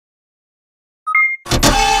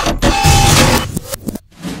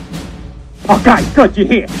Oh, guys, good, you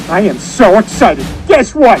hear? I am so excited.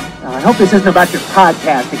 Guess what? I hope this isn't about your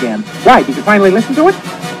podcast again. Why, did you finally listen to it?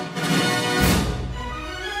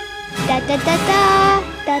 Da-da-da-da,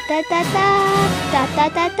 da-da-da-da,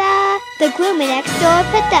 da-da-da-da, the Groomer Next Door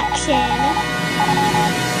production.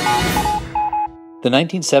 The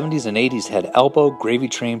 1970s and 80s had elbow, gravy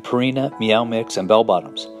train, Purina, meow mix, and bell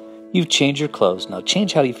bottoms. You've changed your clothes, now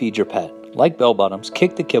change how you feed your pet. Like bell bottoms,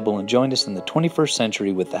 kick the kibble and join us in the 21st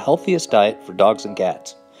century with the healthiest diet for dogs and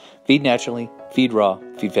cats. Feed naturally, feed raw,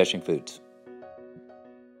 feed fetching foods.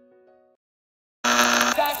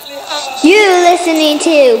 You're listening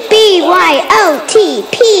to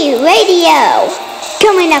BYOTP Radio.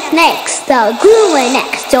 Coming up next, the Groomer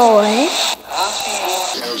Next Door.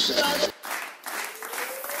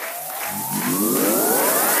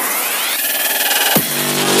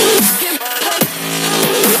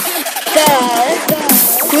 The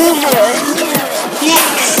Groomer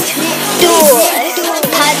Next Door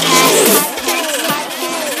Podcast.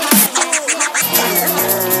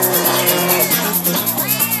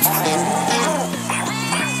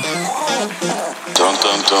 Dun,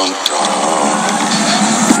 dun, dun, dun.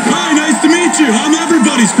 Hi, nice to meet you. I'm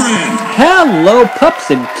everybody's friend. Hello,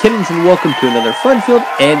 pups and kittens, and welcome to another fun-filled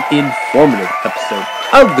and informative episode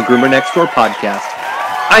of the Groomer Next Door Podcast.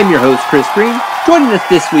 I'm your host, Chris Green. Joining us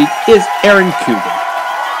this week is Erin Coogan.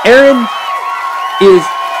 Erin is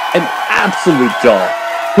an absolute doll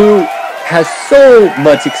who has so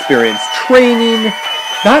much experience training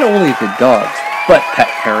not only the dogs, but pet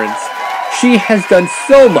parents. She has done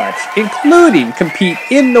so much, including compete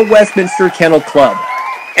in the Westminster Kennel Club,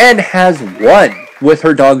 and has won with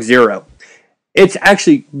her dog Zero. It's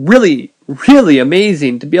actually really, really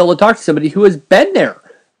amazing to be able to talk to somebody who has been there.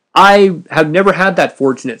 I have never had that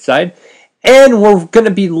fortunate side, and we're going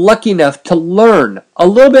to be lucky enough to learn a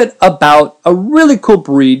little bit about a really cool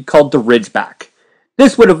breed called the Ridgeback.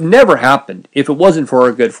 This would have never happened if it wasn't for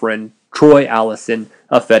our good friend Troy Allison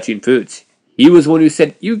of Fetching Foods. He was one who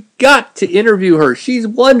said, "You got to interview her. She's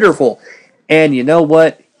wonderful." And you know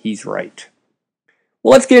what? He's right.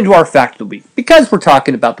 Well, let's get into our fact of the week. Because we're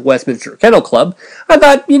talking about the Westminster Kennel Club, I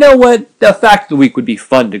thought, you know what? The fact of the week would be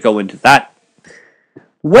fun to go into that.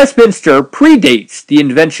 Westminster predates the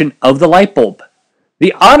invention of the light bulb,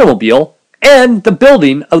 the automobile, and the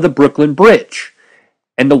building of the Brooklyn Bridge,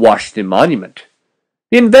 and the Washington Monument,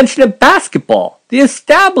 the invention of basketball, the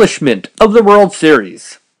establishment of the World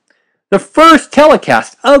Series. The first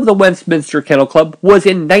telecast of the Westminster Kennel Club was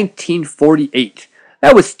in 1948.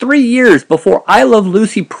 That was 3 years before I Love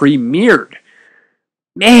Lucy premiered.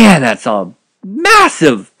 Man, that's a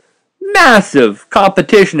massive, massive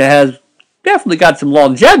competition that has definitely got some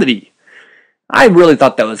longevity. I really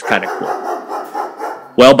thought that was kind of cool.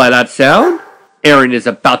 Well, by that sound, Erin is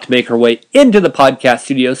about to make her way into the podcast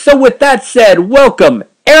studio. So with that said, welcome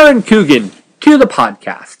Erin Coogan to the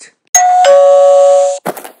podcast.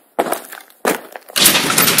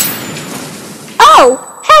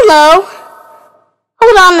 Oh, hello.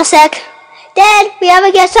 Hold on a sec. Dad, we have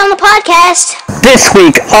a guest on the podcast. This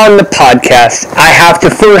week on the podcast, I have to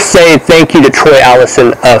first say thank you to Troy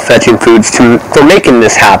Allison of Fetching Foods for making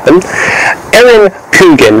this happen. Erin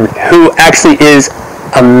Coogan, who actually is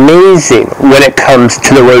amazing when it comes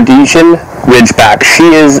to the Rhodasian Ridgeback.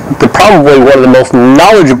 She is probably one of the most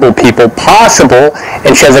knowledgeable people possible,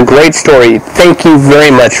 and she has a great story. Thank you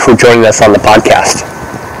very much for joining us on the podcast.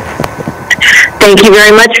 Thank you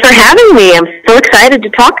very much for having me. I'm so excited to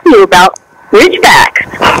talk to you about Ridgeback.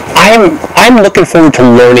 I'm looking forward to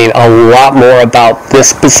learning a lot more about this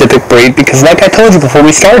specific breed because, like I told you before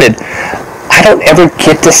we started, I don't ever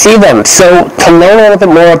get to see them. So to learn a little bit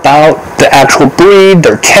more about the actual breed,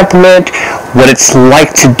 their temperament, what it's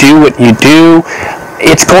like to do what you do,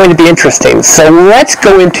 it's going to be interesting. So let's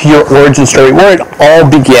go into your origin story, where it all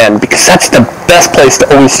began, because that's the best place to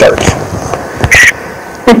always start.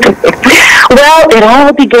 Well, it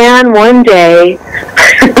all began one day.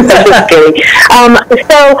 Just kidding.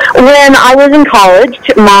 So when I was in college,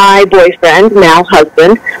 my boyfriend, now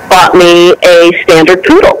husband, bought me a standard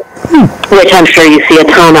poodle, which I'm sure you see a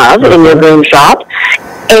ton of in your groom shop.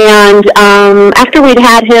 And after we'd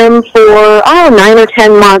had him for, 9 or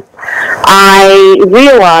 10 months, I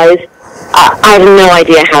realized I have no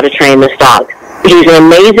idea how to train this dog. he's an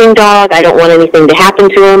amazing dog. I don't want anything to happen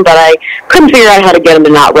to him, but I couldn't figure out how to get him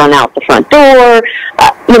to not run out the front door,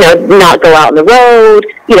 not go out on the road.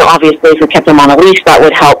 Obviously, if we kept him on a leash, that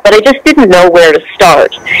would help. But I just didn't know where to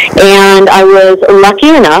start. And I was lucky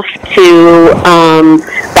enough to,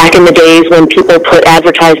 back in the days when people put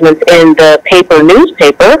advertisements in the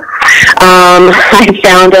newspaper, I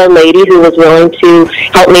found a lady who was willing to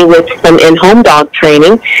help me with some in-home dog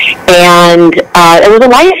training. And it was a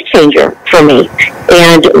life changer for me.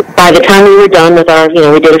 And by the time we were done with our,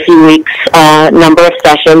 we did a few weeks, number of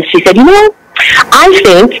sessions, she said, I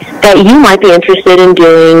think that you might be interested in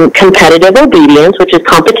doing competitive obedience, which is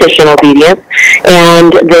competition obedience.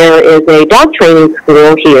 And there is a dog training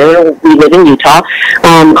school here, we live in Utah,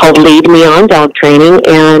 called Lead Me On Dog Training.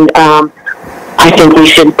 And I think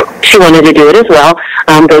she wanted to do it as well,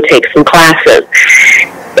 go take some classes.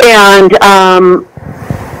 And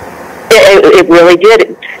it really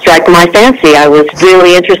did strike my fancy. I was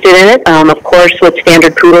really interested in it. Of course, with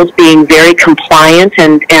standard poodles being very compliant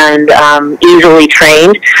and easily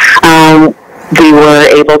trained, we were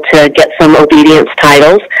able to get some obedience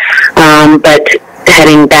titles. But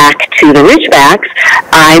heading back to the Ridgebacks,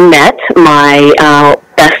 I met my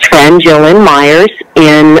best friend, Jolynn Myers,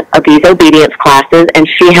 in these obedience classes, and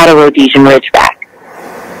she had a Rhodasian Ridgeback.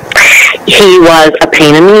 He was a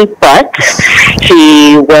pain in the butt.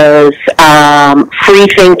 He was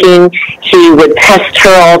free-thinking. He would pest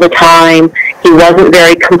her all the time. He wasn't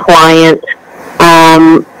very compliant.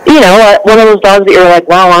 One of those dogs that you're like,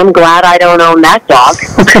 wow, I'm glad I don't own that dog.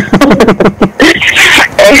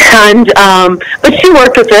 But she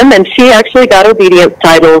worked with him, and she actually got obedience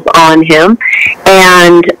titles on him.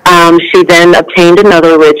 And she then obtained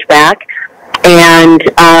another Ridgeback. And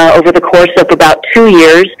over the course of about 2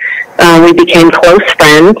 years, we became close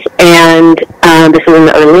friends, and this was in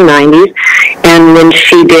the early 90s. And when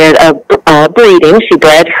she did a breeding, she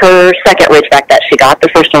bred her second Ridgeback that she got. The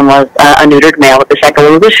first one was a neutered male, but the second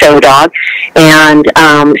one was a show dog. And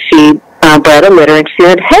she bred a litter, and she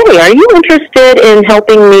said, hey, are you interested in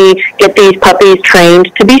helping me get these puppies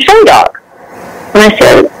trained to be show dogs? And I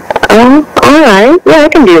said, oh, all right, yeah, I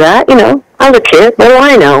can do that. I was a kid. What do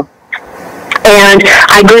I know? And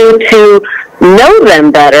I grew to know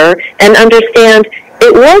them better and understand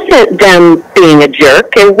it wasn't them being a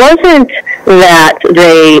jerk. It wasn't that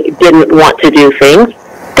they didn't want to do things.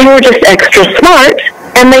 They were just extra smart,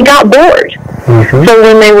 and they got bored. Mm-hmm. So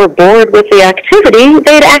when they were bored with the activity,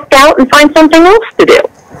 they'd act out and find something else to do.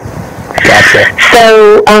 Gotcha.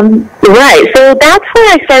 So, right. So that's when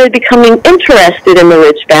I started becoming interested in the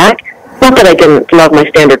Ridgeback. Not that I didn't love my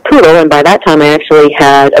standard poodle, and by that time I actually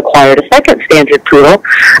had acquired a second standard poodle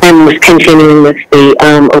and was continuing with the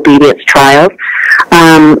obedience trials.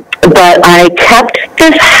 But I kept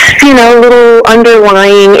this, little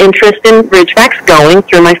underlying interest in Ridgebacks going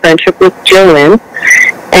through my friendship with Jolynn.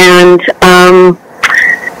 And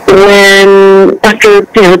when, after,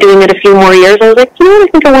 doing it a few more years, I was like, I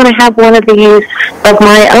think I want to have one of these of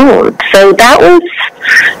my own. So that's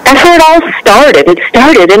where it all started. It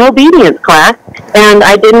started in obedience class, and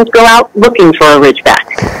I didn't go out looking for a Ridgeback.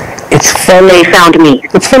 It's funny. They found me.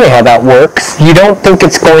 It's funny how that works. You don't think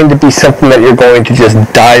it's going to be something that you're going to just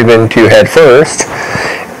dive into head first,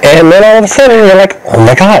 and then all of a sudden you're like, oh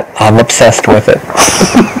my God, I'm obsessed with it.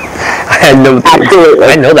 I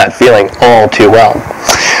know that feeling all too well.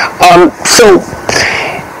 So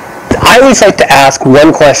I always like to ask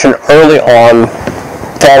one question early on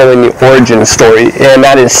following the origin story, and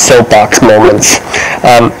that is soapbox moments.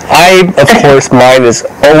 Of course, mine is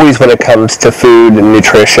always when it comes to food and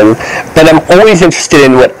nutrition, but I'm always interested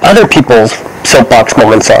in what other people's soapbox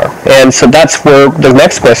moments are. And so that's where the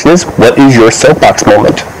next question is, what is your soapbox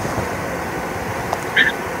moment?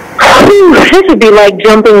 This would be like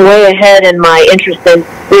jumping way ahead in my interest in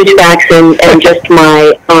Ridgebacks and just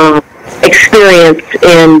my experience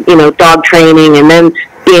in, dog training and then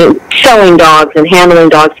showing dogs and handling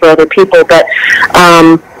dogs for other people. But,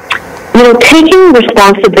 taking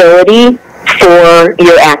responsibility for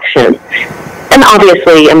your actions. And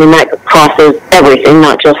obviously, that crosses everything,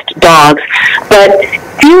 not just dogs. But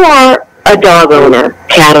if you are a dog owner,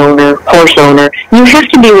 cat owner, horse owner, you have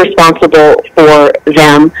to be responsible for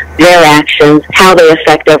them, their actions, how they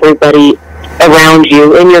affect everybody around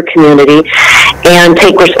you in your community, and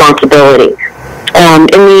take responsibility.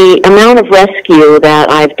 In the amount of rescue that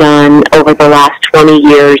I've done over the last 20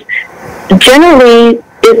 years, generally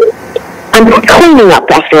I'm cleaning up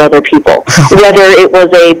after other people, whether it was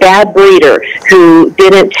a bad breeder who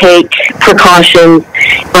didn't take precautions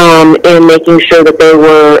in making sure that they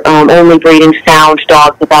were only breeding sound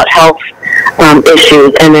dogs without health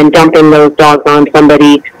issues, and then dumping those dogs on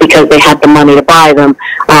somebody because they had the money to buy them,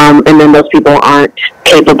 and then those people aren't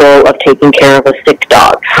capable of taking care of a sick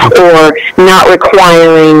dog, or not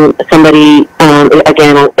requiring somebody,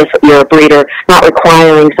 again, if you're a breeder, not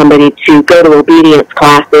requiring somebody to go to obedience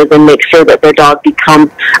classes and make sure that their dog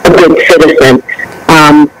becomes a good citizen.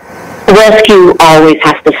 Rescue always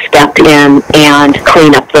has to step in and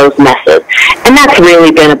clean up those messes. And that's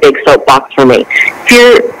really been a big soapbox for me. If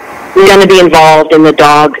you're going to be involved in the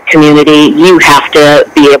dog community, you have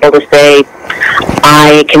to be able to say,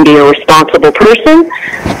 I can be a responsible person.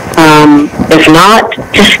 If not,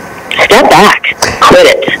 just step back. Quit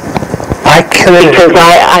it. Because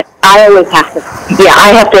I always have to,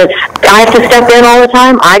 I have to step in all the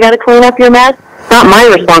time. I got to clean up your mess. It's not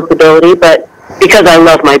my responsibility, but because I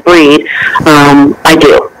love my breed, I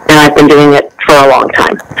do. And I've been doing it for a long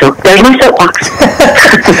time. So there's my soapbox.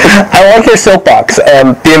 I like your soapbox.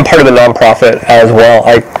 Being part of a nonprofit as well,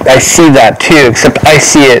 I see that too, except I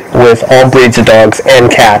see it with all breeds of dogs and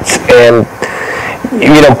cats. And,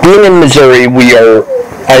 being in Missouri, we are,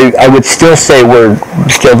 I would still say we're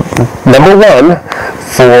still number one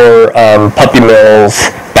for puppy mills,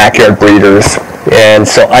 backyard breeders. And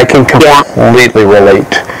so I can completely relate.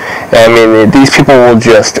 I mean, these people will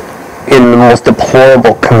just, in the most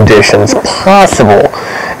deplorable conditions possible,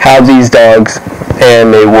 have these dogs,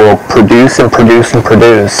 and they will produce and produce and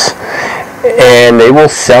produce. And they will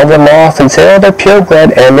sell them off and say, oh, they're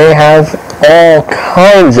purebred, and they have all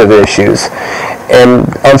kinds of issues. And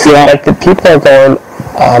unsuspected people are going,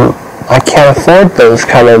 I can't afford those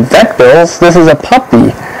kind of vet bills. This is a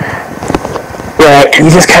puppy. Right. You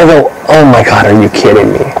just kind of go, oh my God, are you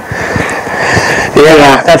kidding me?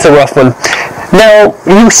 Yeah, that's a rough one. Now,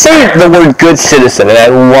 you say the word good citizen, and I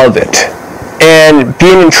love it. And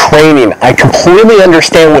being in training, I completely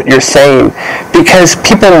understand what you're saying, because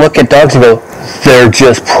people look at dogs and go, they're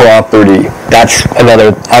just property. That's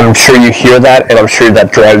another, I'm sure you hear that, and I'm sure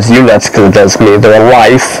that drives you nuts, because it does me. They're a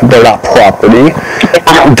life. They're not property.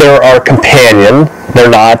 They're our companion.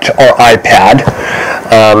 They're not our iPad.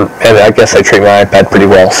 And I guess I treat my iPad pretty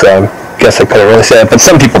well, so I guess I couldn't really say that, but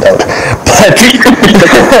some people don't. But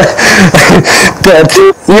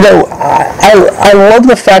I love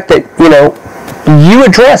the fact that, you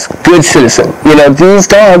address good citizen. These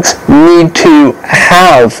dogs need to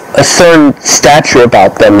have a certain stature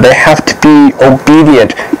about them. They have to be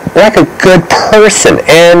obedient, like a good person.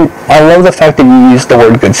 And I love the fact that you use the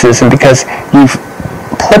word good citizen, because you've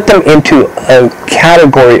put them into a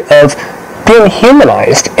category of being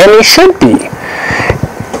humanized, and they should be.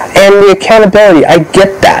 And the accountability, I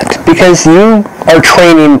get that, because you are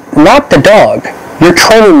training not the dog, you're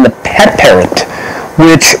training the pet parent,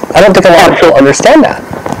 which I don't think a lot of people understand that.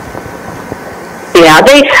 Yeah,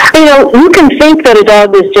 you can think that a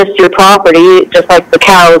dog is just your property, just like the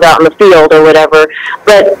cows out in the field or whatever,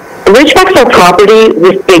 but Ridgebacks are property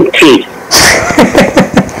with big teeth.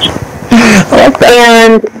 I like that.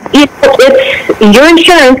 And it's your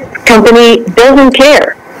insurance company doesn't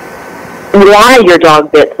care why your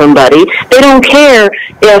dog bit somebody. They don't care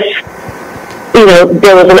if,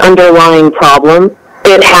 there was an underlying problem.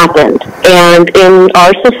 It happened. And in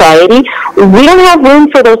our society, we don't have room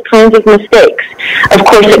for those kinds of mistakes. Of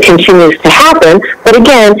course, it continues to happen, but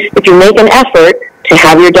again, if you make an effort to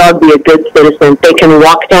have your dog be a good citizen, they can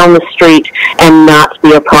walk down the street and not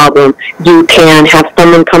be a problem. You can have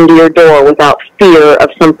someone come to your door without fear of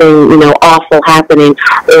something, awful happening,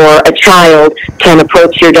 or a child can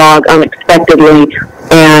approach your dog unexpectedly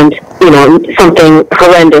and, something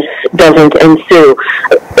horrendous doesn't ensue.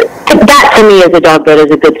 That, to me, is a dog that is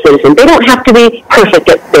a good citizen. They don't have to be perfect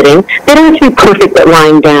at sitting. They don't have to be perfect at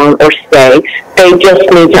lying down or stay. They just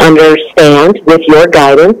need to understand, with your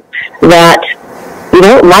guidance, that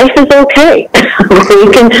life is okay.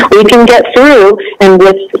 we can get through, and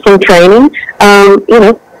with some training,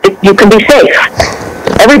 you can be safe.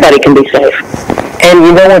 Everybody can be safe. And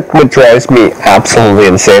you know what drives me absolutely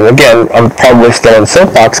insane? Again, I'm probably still in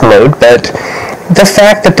soapbox mode, but the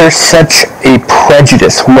fact that there's such a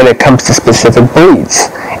prejudice when it comes to specific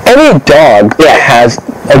breeds. Any dog that has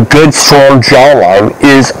a good, strong jawline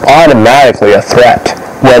is automatically a threat.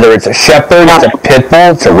 Whether it's a shepherd, it's a pit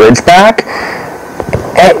bull, it's a ridgeback.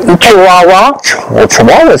 Chihuahua. Well,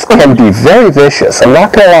 Chihuahuas can be very vicious. I'm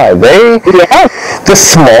not going to lie. The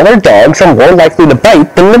smaller dogs are more likely to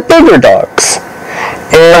bite than the bigger dogs.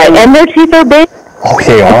 And their teeth are big. Oh,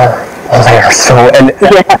 they are. Oh, they are so... And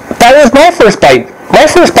that was my first bite. My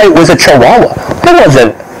first bite was a Chihuahua. It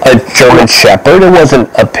wasn't a German Shepherd. It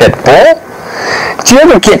wasn't a Pit Bull. Do you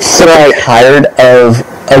ever get so tired of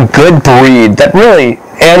a good breed that really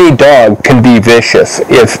any dog can be vicious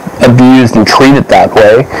if abused and treated that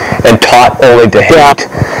way and taught only to hate?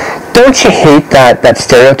 Don't you hate that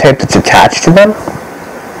stereotype that's attached to them?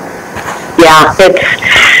 Yeah,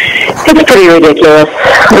 it's pretty ridiculous.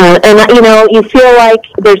 And, you know, you feel like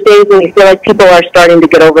there's days when you feel like people are starting to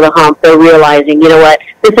get over the hump. They're realizing, you know what,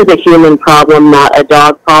 this is a human problem, not a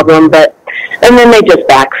dog problem. And then they just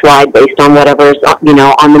backslide based on whatever's, you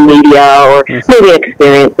know, on the media or maybe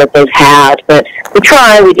experience that they've had. But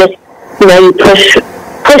we just, you know, you push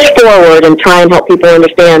forward and try and help people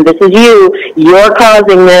understand this is you're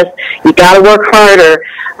causing this, you got to work harder.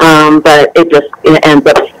 But it ends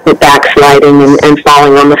up backsliding and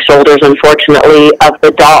falling on the shoulders, unfortunately, of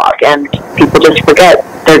the dog, and people just forget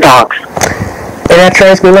their dogs. And that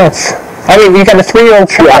drives me nuts. I mean, you got a 3-year-old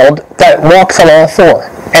child that walks on all four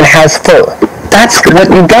and has fur. That's what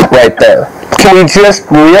you got right there. Can you just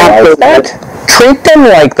realize that? Treat them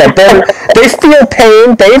like that. They feel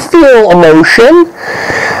pain. They feel emotion.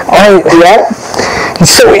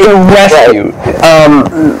 So in rescue,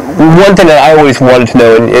 one thing that I always wanted to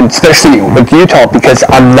know, and especially with Utah, because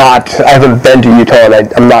I haven't been to Utah,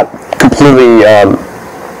 and I'm not completely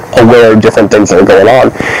aware of different things that are going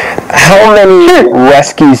on. How many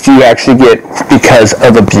rescues do you actually get because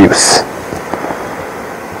of abuse?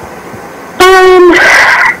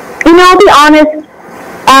 You know, I'll be honest,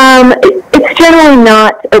 it's generally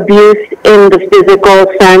not abuse in the physical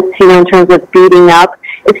sense, you know, in terms of beating up.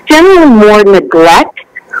 It's generally more neglect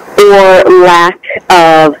or lack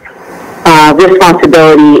of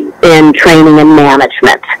responsibility in training and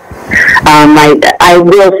management. I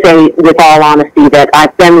will say, with all honesty, that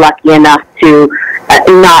I've been lucky enough to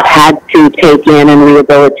not had to take in and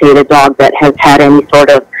rehabilitate a dog that has had any sort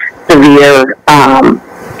of severe,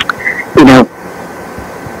 you know,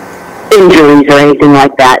 injuries or anything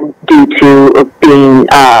like that due to being,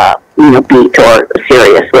 you know, beat or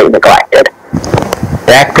seriously neglected.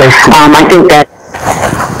 That goes to I think that.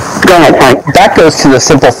 Go ahead, sorry. That goes to the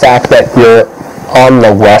simple fact that you're on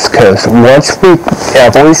the West Coast.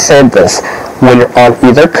 I've always said this, when you're on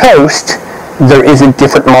either coast, there is a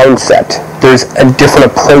different mindset. There's a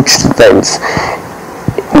different approach to things.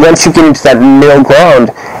 Once you get into that middle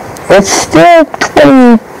ground, it's still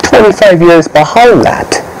 20, 25 years behind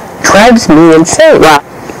that. Drives me insane.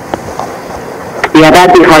 Yeah,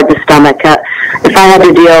 that'd be hard to stomach. If I had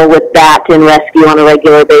to deal with that in rescue on a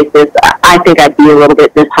regular basis, I think I'd be a little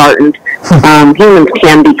bit disheartened. Humans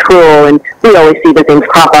can be cruel, and we always see the things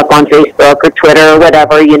crop up on Facebook or Twitter or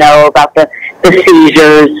whatever, you know, about the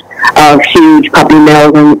seizures of huge puppy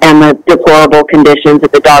mills and the deplorable conditions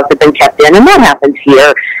that the dogs have been kept in, and that happens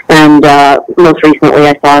here. And most recently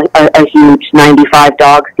I saw a huge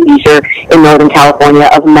 95-dog seizure in Northern California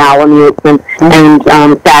of Malamutes, and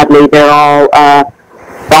sadly they're all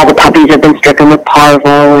the puppies have been stricken with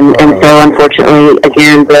parvo, and so unfortunately,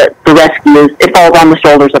 again, the rescues, it falls on the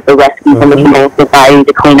shoulders of the rescues and the humane society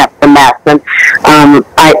to clean up the mess, and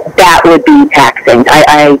that would be taxing.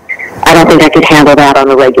 I don't think I could handle that on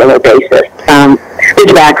a regular basis.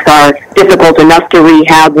 Ridgebacks are difficult enough to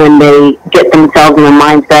rehab when they get themselves in the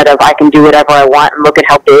mindset of I can do whatever I want and look at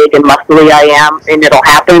how big and muscly I am and it'll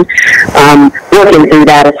happen. Working through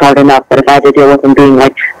that is hard enough, but if I had to deal with them being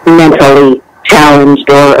like mentally challenged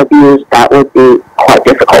or abused, that would be quite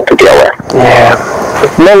difficult to deal with. Yeah.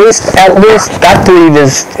 At least that breed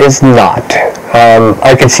is not.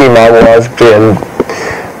 I can see Malinois being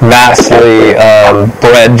vastly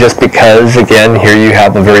bred just because, again, here you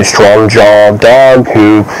have a very strong jaw dog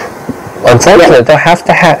who, unfortunately, it has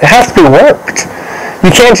to be worked.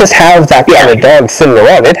 You can't just have that kind of dog sitting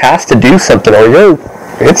around. It has to do something or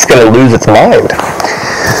it's going to lose its mind.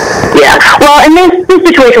 Yeah. Well, and this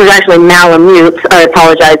situation was actually Malamutes. I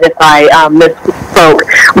apologize if I misspoke.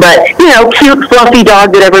 But, you know, cute, fluffy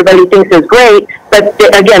dog that everybody thinks is great. But,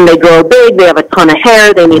 again, they grow big. They have a ton of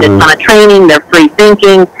hair. They need a ton of training. They're free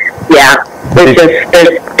thinking. Yeah.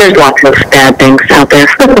 There's lots of bad things out there.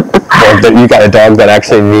 Well, you got a dog that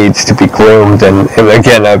actually needs to be groomed. And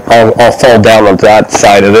again, I'll fall down on that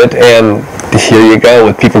side of it. And here you go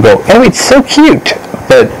with people go, oh, it's so cute.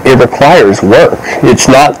 But it requires work. It's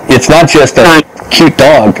not just a cute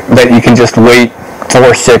dog that you can just wait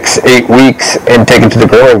 4, 6, 8 weeks and take it to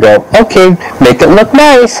the groomer and go, okay, make it look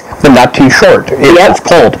nice, but not too short. It's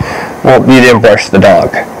cold. Well, you didn't brush the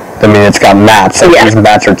dog. I mean, it's got mats, and these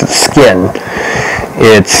mats are to the skin.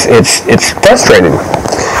 It's frustrating.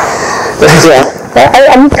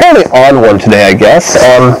 I'm apparently on one today, I guess.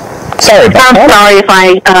 Sorry about that. I'm sorry if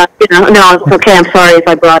I, no, it's okay. I'm sorry if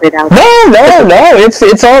I brought it out. No.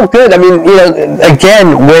 It's all good. I mean,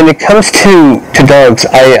 again, when it comes to dogs,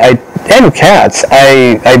 and cats,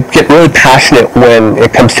 I get really passionate when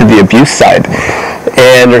it comes to the abuse side.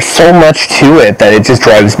 And there's so much to it that it just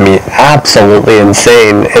drives me absolutely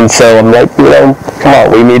insane. And so I'm like, come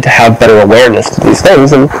on, we need to have better awareness to these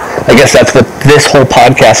things. And I guess that's what this whole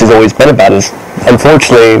podcast has always been about, is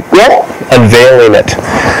unfortunately unveiling it.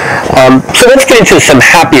 So let's get into some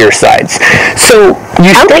happier sides. So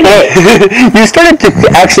you started to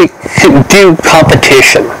actually do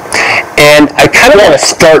competition. And I kind of want to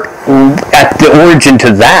start at the origin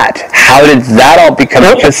to that. How did that all become?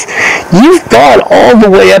 Because you've gone all the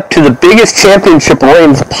way up to the biggest championship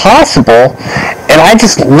reigns possible, and I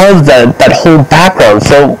just love that whole background.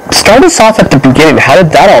 So start us off at the beginning. How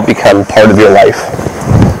did that all become part of your life?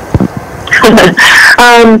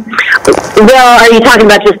 Well, are you talking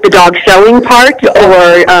about just the dog showing part,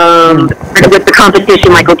 or with the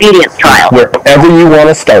competition like obedience trial? Wherever you want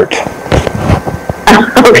to start.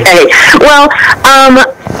 Okay. Well,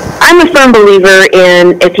 I'm a firm believer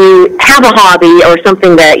in, if you have a hobby or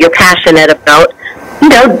something that you're passionate about,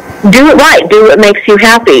 do it right. Do what makes you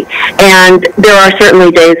happy. And there are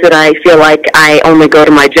certainly days that I feel like I only go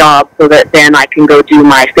to my job so that then I can go do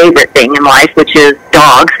my favorite thing in life, which is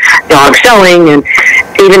dog showing, and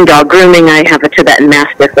even dog grooming. I have a Tibetan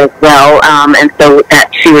Mastiff as well, and so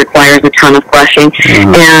that she requires a ton of brushing.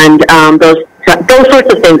 And those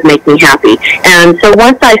sorts of things make me happy. And so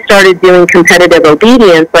once I started doing competitive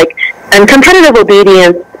obedience, and competitive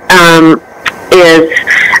obedience is,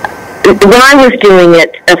 when I was doing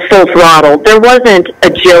it at full throttle, there wasn't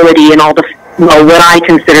agility and all the, what I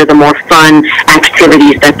consider the more fun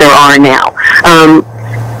activities that there are now.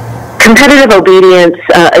 Competitive obedience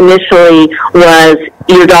initially was,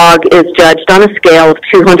 your dog is judged on a scale of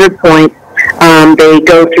 200 points. They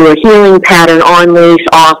go through a healing pattern, on leash,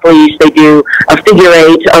 off leash. They do a figure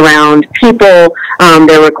 8 around people.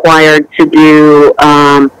 They're required to do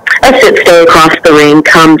a sit stay across the ring,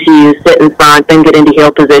 come to you, sit in front, then get into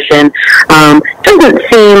heel position. Doesn't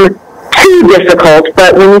seem too difficult,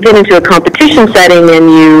 but when you get into a competition setting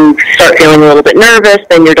and you start feeling a little bit nervous,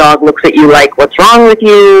 then your dog looks at you like, what's wrong with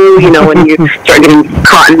you? When you start getting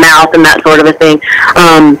caught in mouth and that sort of a thing.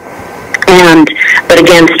 But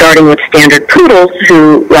again, starting with standard poodles,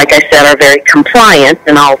 who, like I said, are very compliant,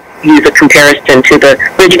 and I'll use a comparison to the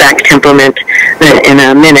Ridgeback temperament in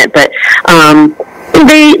a minute, but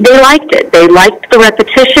they liked it. They liked the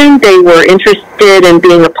repetition. They were interested in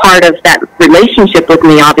being a part of that relationship with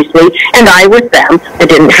me, obviously, and I with them. I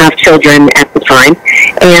didn't have children at the time.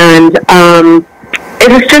 And it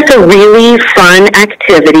was just a really fun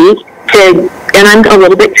activity and I'm a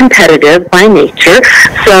little bit competitive by nature,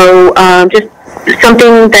 so just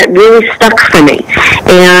something that really stuck for me.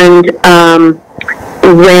 And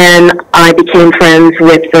when I became friends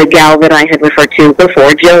with the gal that I had referred to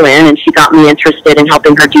before, Jillian, and she got me interested in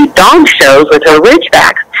helping her do dog shows with her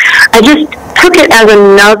Ridgebacks, I just took it as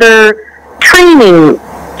another training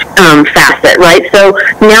facet, right? So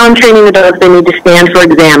now I'm training the dogs. They need to stand for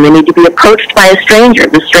exam. They need to be approached by a stranger.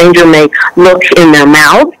 The stranger may look in their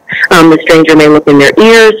mouth. The stranger may look in their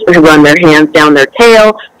ears, run their hands down their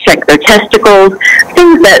tail, check their testicles,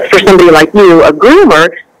 things that for somebody like you, a groomer,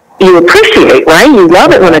 you appreciate, right? You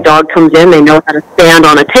love it when a dog comes in. They know how to stand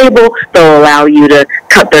on a table. They'll allow you to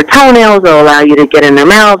cut their toenails. They'll allow you to get in their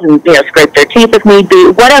mouths and scrape their teeth if need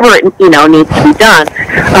be. Whatever it needs to be done.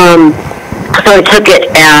 So I took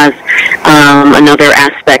it as another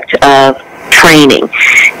aspect of training,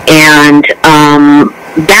 and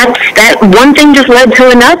that one thing just led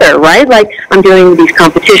to another, right? Like, I'm doing these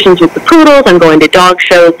competitions with the poodles, I'm going to dog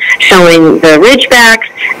shows showing the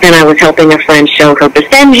Ridgebacks, and I was helping a friend show her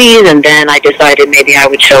Basenjis, and then I decided maybe I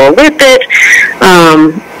would show a Whippet.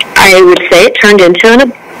 I would say it turned into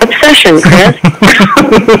an obsession, Chris.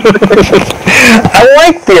 I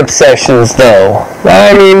like the obsessions, though.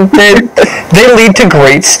 I mean, they lead to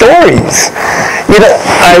great stories.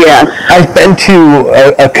 I've been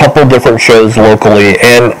to a couple different shows locally,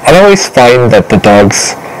 and I always find that the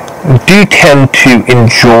dogs do tend to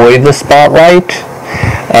enjoy the spotlight.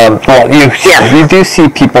 You do see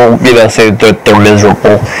people, say that they're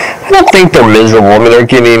miserable. I don't think they're miserable. I mean, they're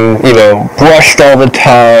getting, brushed all the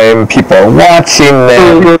time. People are watching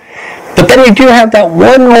them. Mm-hmm. But then you do have that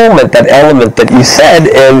one moment, that element that you said,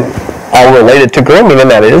 and I'll relate it to grooming,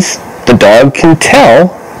 and that is the dog can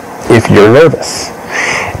tell if you're nervous.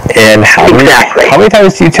 And how many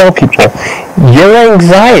times do you tell people, your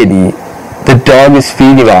anxiety, the dog is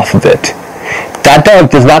feeding off of it? That dog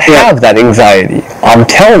does not have that anxiety. I'm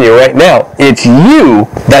telling you right now, it's you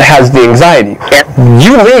that has the anxiety. Yep.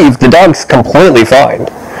 You leave, the dog's completely fine.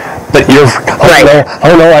 But you're,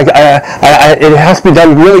 it has to be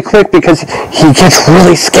done really quick because he gets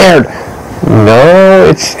really scared. No,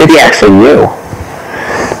 it's actually you.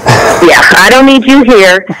 Yeah, I don't need you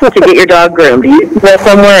here to get your dog groomed. You can go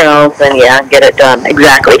somewhere else and get it done.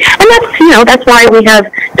 Exactly. And that's why we have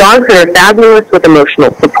dogs that are fabulous with emotional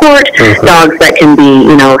support, dogs that can be,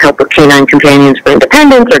 help with canine companions for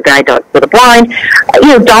independence or guide dogs for the blind.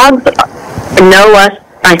 Dogs know us,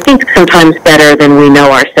 I think, sometimes better than we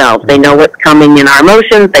know ourselves. They know what's coming in our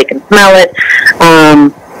emotions. They can smell it.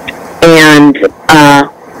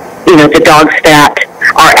 The dogs that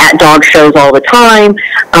are at dog shows all the time,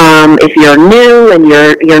 if you're new and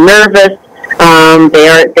you're nervous,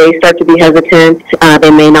 they start to be hesitant.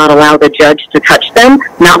 They may not allow the judge to touch them,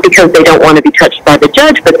 not because they don't want to be touched by the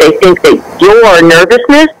judge, but they think that your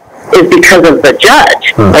nervousness is because of the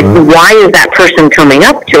judge. Like, why is that person coming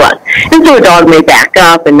up to us? And so a dog may back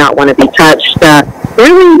up and not want to be touched.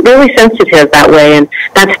 Really, really sensitive that way, and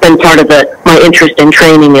that's been part of my interest in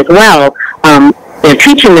training as well.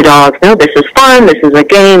 Teaching the dogs, no, this is fun, this is a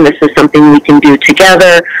game, this is something we can do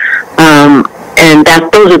together. And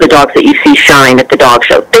those are the dogs that you see shine at the dog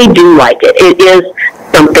show. They do like it. It is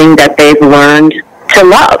something that they've learned to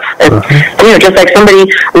love. And, just like somebody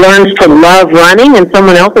learns to love running and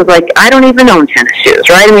someone else is like, I don't even own tennis shoes,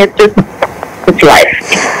 right? I mean, it's life.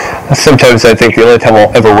 Sometimes I think the only time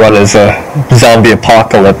I'll ever run is a zombie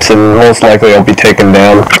apocalypse, and most likely I'll be taken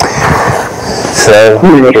down. So,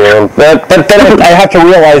 but then I have to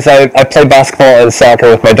realize I play basketball and soccer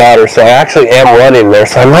with my daughter, so I actually am running there,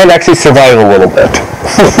 so I might actually survive a little bit.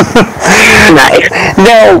 Nice.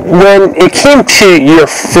 Now, when it came to your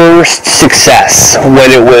first success,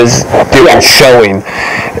 when it was showing,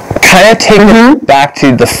 kind of take it back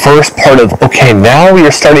to the first part of, okay, now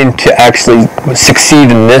you're starting to actually succeed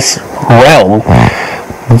in this realm.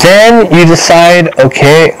 Then you decide,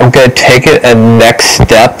 okay, I'm going to take it a next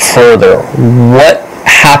step further. What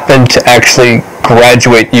happened to actually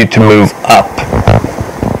graduate you to move up?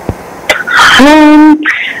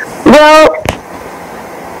 Well,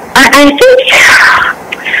 I think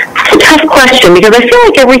it's a tough question because I feel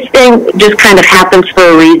like everything just kind of happens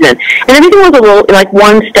for a reason. And everything was a little, like,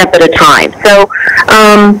 one step at a time. So,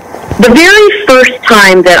 the very first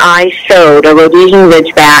time that I showed a Rhodasian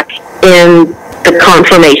Ridgeback in the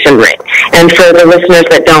conformation ring, and for the listeners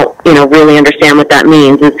that don't, really understand what that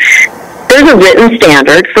means, is there's a written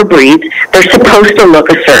standard for breeds. They're supposed to look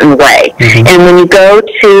a certain way. And when you go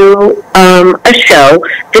to a show,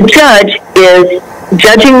 the judge is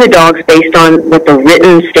judging the dogs based on what the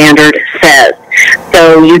written standard says.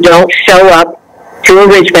 So you don't show up to a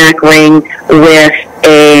Ridgeback ring with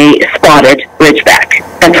a spotted Ridgeback.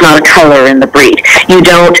 That's not a color in the breed. You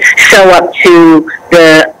don't show up to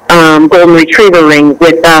the Golden Retriever ring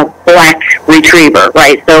with a black Retriever,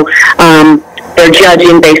 right? So they're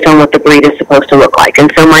judging based on what the breed is supposed to look like.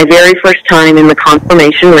 And so my very first time in the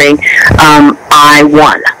conformation ring, I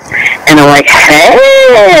won. And I'm like,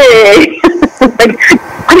 hey!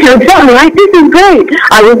 Tell me, this is great.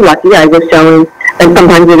 I was lucky. I was showing, and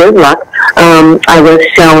sometimes it is luck, I was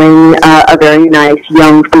showing a very nice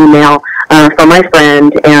young female for my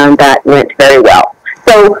friend, and that went very well.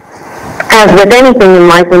 So, as with anything in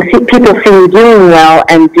life, when people see you doing well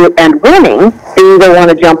and winning, they either want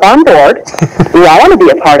to jump on board, I want to be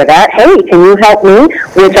a part of that, hey, can you help me?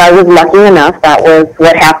 Which I was lucky enough, that was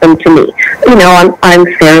what happened to me. I'm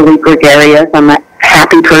fairly gregarious, I'm a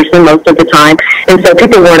happy person most of the time, and so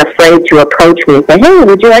people weren't afraid to approach me and say, hey,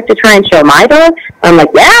 would you like to try and show my dog? I'm like,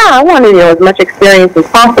 yeah, I want as much experience as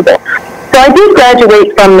possible. So I did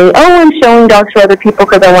graduate from I'm showing dogs for other people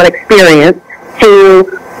because I want experience, to,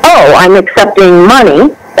 I'm accepting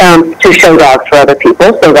money to show dogs for other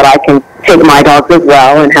people so that I can take my dogs as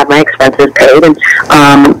well and have my expenses paid. And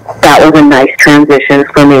that was a nice transition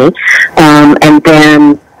for me. And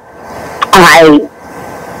then I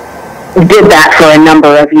did that for a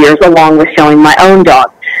number of years along with showing my own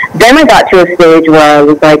dog. Then I got to a stage where I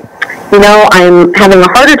was like, I'm having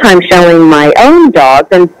a harder time showing my own dogs,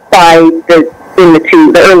 and in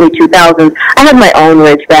the early 2000s, I had my own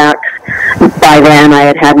Ridgebacks. By then,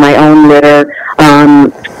 I had my own litter.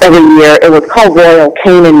 Every year, it was called Royal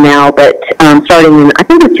Canin now, but starting in, I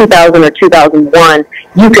think it was 2000 or 2001,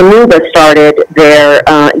 EUKANUBA started their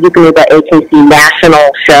EUKANUBA AKC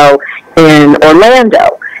National Show in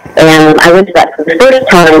Orlando. And I went to that for the first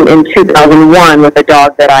time in 2001 with a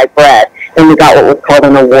dog that I bred, and we got what was called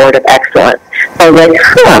an Award of Excellence. I was like,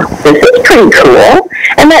 this is pretty cool.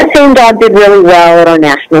 And that same dog did really well at our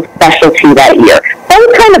national specialty that year. That was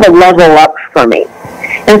kind of a level up for me.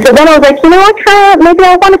 And so then I was like, maybe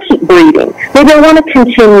I want to keep breeding. Maybe I want to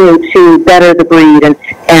continue to better the breed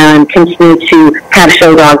and continue to have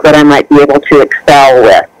show dogs that I might be able to excel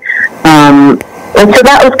with. And so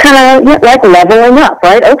that was kind of like leveling up,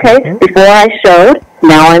 right? Okay, before I showed,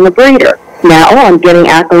 now I'm a breeder. Now I'm getting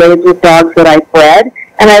accolades with dogs that I've bred,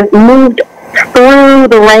 and I've moved through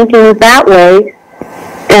the rankings that way.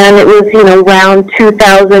 And it was, around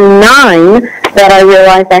 2009 that I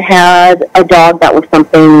realized I had a dog that was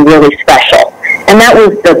something really special. And that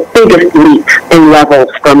was the biggest leap in levels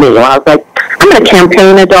for me. I was like, I'm going to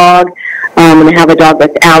campaign a dog. I'm going to have a dog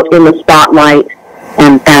that's out in the spotlight.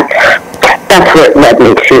 And that's what led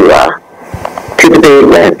me to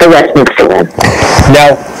the Westminster win.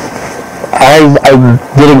 Now, I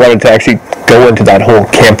really wanted to actually go into that whole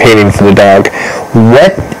campaigning for the dog.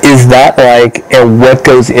 What is that like, and what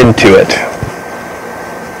goes into it?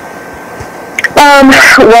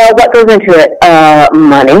 Well, what goes into it?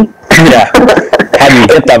 Money. Yeah. How do you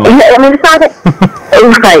get that money? I mean, it's not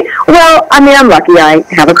right. Well, I mean, I'm lucky. I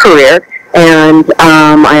have a career, and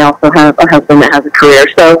I also have a husband that has a career.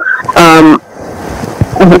 So,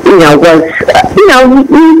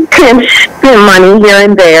 you pinch money here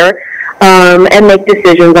and there. And make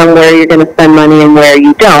decisions on where you're going to spend money and where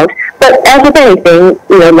you don't. But as with anything,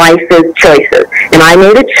 life is choices. And I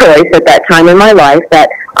made a choice at that time in my life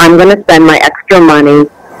that I'm going to spend my extra money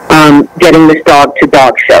getting this dog to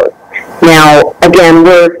dog shows. Now, again,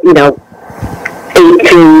 we're,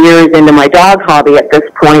 18 years into my dog hobby at this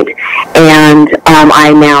point, and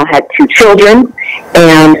I now had 2 children.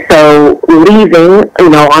 And so leaving,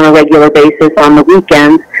 on a regular basis on the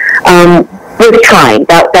weekends, was trying.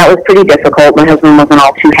 That was pretty difficult. My husband wasn't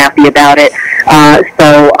all too happy about it.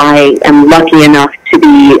 So I am lucky enough to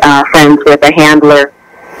be friends with a handler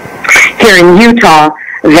here in Utah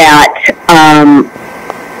that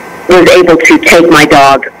was able to take my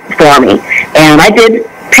dog for me. And I did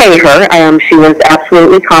pay her. She was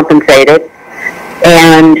absolutely compensated.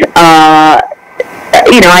 And,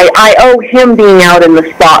 I owe him being out in the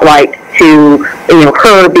spotlight to,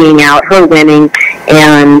 her being out, her winning,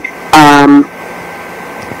 and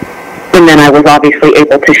then I was obviously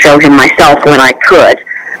able to show him myself when I could.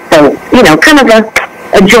 So, kind of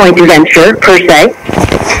a joint venture, per se.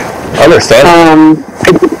 Understand.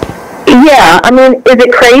 Yeah, I mean, is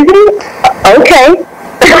it crazy? Okay.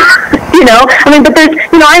 But there's,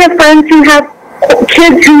 I have friends who have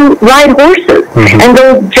kids who ride horses and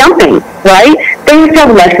go jumping, right? They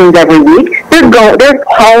have lessons every week. They're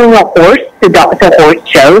hauling a horse to horse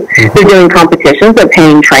shows. They're doing competitions. They're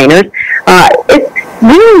paying trainers. It's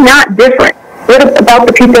really not different. What about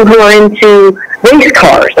the people who are into race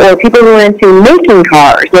cars or people who are into making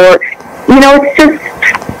cars? Or,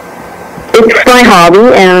 it's my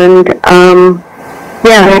hobby, and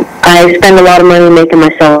I spend a lot of money making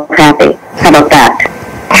myself happy. How about that?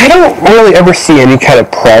 I don't really ever see any kind of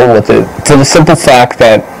problem with it, for the simple fact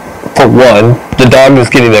that, for one, the dog is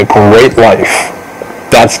getting a great life.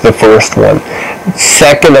 That's the first one.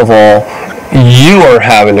 Second of all, you are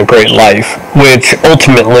having a great life, which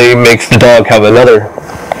ultimately makes the dog have another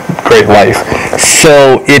great life.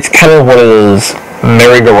 So it's kind of one of those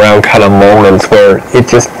merry-go-round kind of moments where it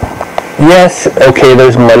just, yes, okay,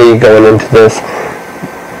 there's money going into this,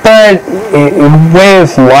 but way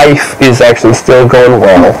of life is actually still going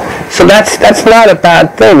well. So that's not a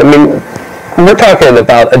bad thing. I mean, we're talking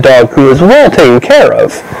about a dog who is well taken care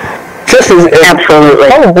of. Just as absolutely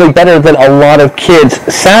probably better than a lot of kids,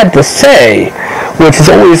 sad to say, which is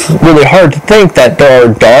always really hard to think that there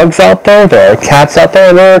are dogs out there are cats out there,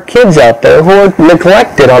 and there are kids out there who are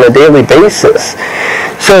neglected on a daily basis.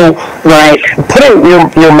 So, putting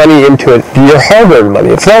your money into it, your hard-earned money,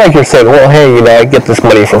 it's not like you're saying, well, hey, I get this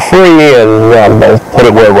money for free, and I'll put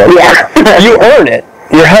it where I want. You earn it.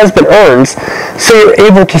 Your husband earns, so you're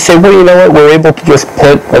able to say, well, you know what, we're able to just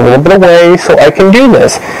put a little bit away so I can do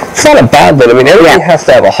this. It's not a bad thing. I mean, everybody has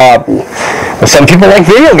to have a hobby. Some people like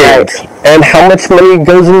video games, and how much money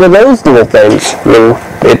goes into those little things. I mean,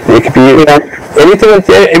 it could be anything.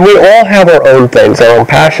 And we all have our own things, our own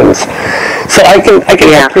passions. So I can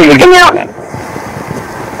completely get that.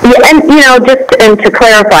 Yeah, and, just to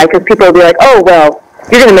clarify, because people will be like, oh, well,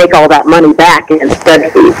 you're going to make all that money back in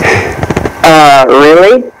stud fees.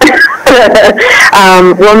 Really?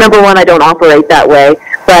 Well, number one, I don't operate that way.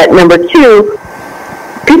 But number two,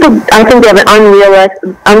 people, I think, have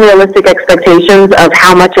unrealistic expectations of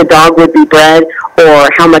how much a dog would be bred or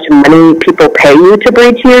how much money people pay you to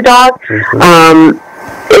breed to your dog.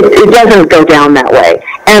 It doesn't go down that way.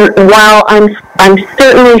 And while I'm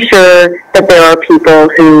certainly sure that there are people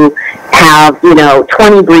who have,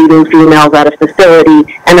 20 breeding females at a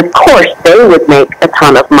facility, and of course they would make a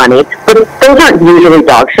ton of money, but those aren't usually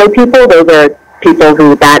dog show people. Those are people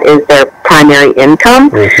who that is their primary income.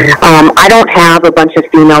 Mm-hmm. I don't have a bunch of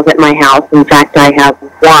females at my house. In fact, I have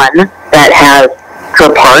one that has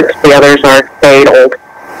her parts. The others are spayed old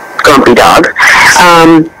grumpy dogs.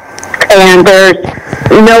 And there's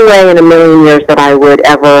no way in a million years that I would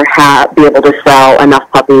ever be able to sell enough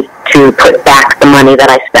puppies to put back the money that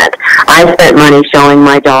I spent. I spent money showing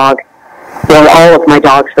my dog, well, all of my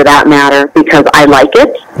dogs for that matter, because I like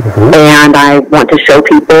it, mm-hmm. and I want to show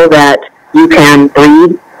people that you can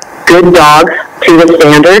breed good dogs to the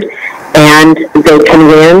standard, and they can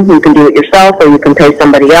win. You can do it yourself, or you can pay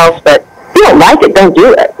somebody else, but if you don't like it, don't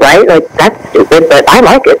do it, right? Like, that's stupid, but I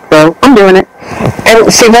like it, so I'm doing it.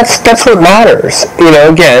 And see, that's what matters.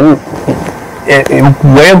 Again,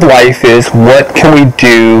 way of life is what can we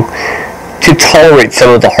do to tolerate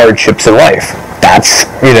some of the hardships in life. That's,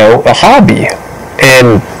 a hobby.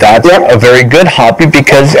 And that's a very good hobby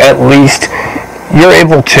because at least you're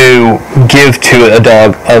able to give to a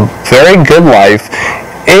dog a very good life.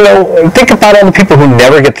 Think about all the people who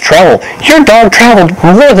never get to travel. Your dog traveled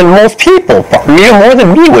more than most people, more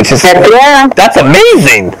than me, which is that's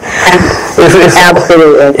amazing.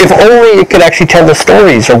 Absolutely. If only it could actually tell the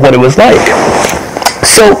stories of what it was like.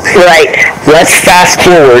 So, let's fast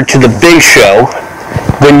forward to the big show.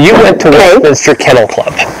 When you went to Westminster Kennel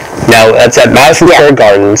Club, now that's at Madison Square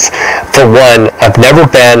Gardens. For one, I've never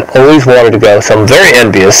been, always wanted to go, so I'm very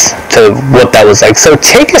envious to what that was like. So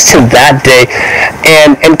take us to that day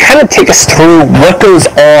and kind of take us through what goes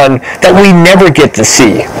on that we never get to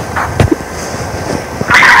see.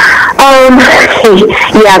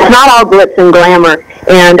 It's not all glitz and glamour.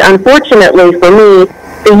 And unfortunately for me,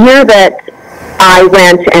 the year that I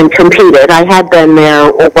went and competed, I had been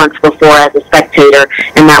there once before as a spectator,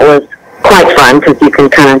 and that was quite fun because you can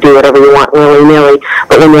kind of do whatever you want willy-nilly.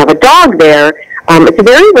 But when you have a dog there, it's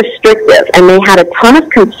very restrictive, and they had a ton of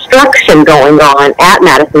construction going on at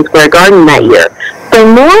Madison Square Garden that year. So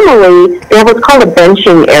normally, they have what's called a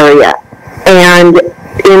benching area, and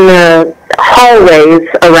in the hallways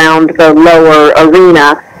around the lower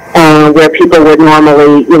arena, where people would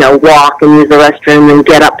normally, walk and use the restroom and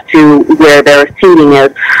get up to where their seating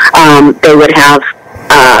is, they would have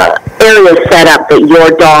areas set up that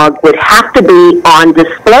your dog would have to be on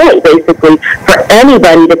display, basically, for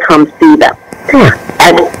anybody to come see them.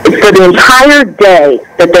 And for the entire day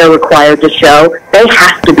that they're required to show, they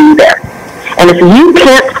have to be there. And if you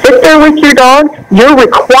can't sit there with your dog, you're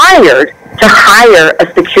required to hire a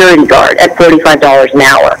security guard at $45 an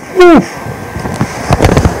hour.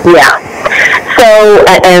 Yeah. So,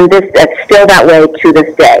 and it's still that way to this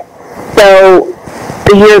day. So,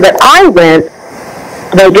 the year that I went,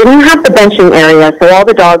 they didn't have the benching area, so all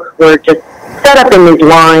the dogs were just set up in these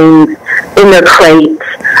lines, in their crates.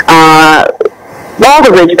 All the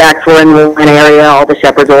Ridgebacks were in one area, all the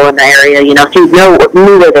Shepherds were in the area, so you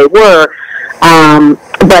knew where they were.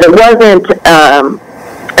 But it wasn't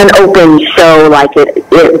an open show like it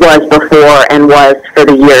was before and was for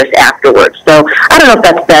the years afterwards. So I don't know if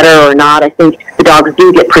that's better or not. I think the dogs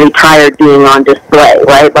do get pretty tired being on display,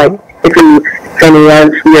 right? Like if any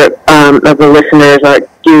of your of the listeners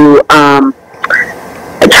do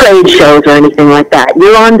trade shows or anything like that,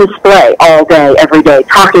 you're on display all day, every day,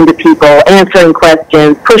 talking to people, answering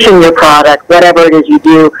questions, pushing your product, whatever it is you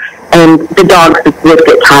do. And the dogs would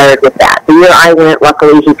get tired with that. The year I went,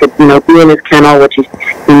 luckily he could, be in his kennel, which he,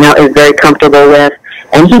 is very comfortable with,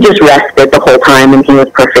 and he just rested the whole time, and he was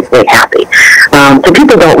perfectly happy. So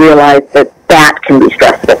people don't realize that can be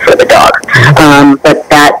stressful for the dog. But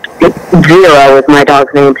that Zero is my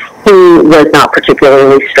dog's name. He was not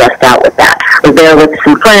particularly stressed out with that. I was there with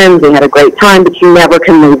some friends. We had a great time, but you never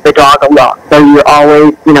can leave the dog alone. So you're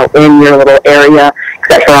always, in your little area,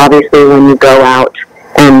 except for obviously when you go out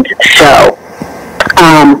and show.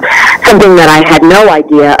 Something that I had no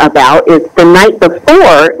idea about is the night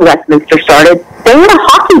before Westminster started, they had a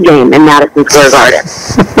hockey game in Madison Square Garden.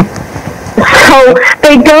 So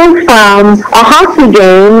they go from a hockey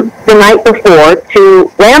game the night before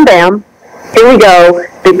to wham bam, here we go.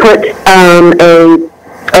 They put a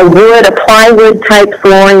plywood type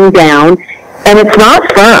flooring down, and it's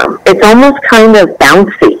not firm. It's almost kind of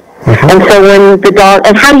bouncy. And so when the dog,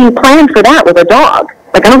 and how do you plan for that with a dog?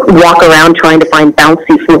 Like, I don't walk around trying to find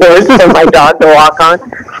bouncy floors for my dog to walk on.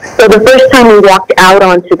 So the first time we walked out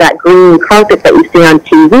onto that green carpet that you see on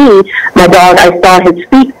TV, my dog, I saw his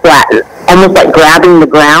feet flatten, almost like grabbing the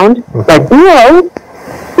ground. Like, whoa,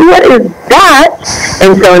 what is that?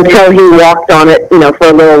 And so until he walked on it, for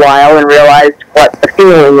a little while and realized what the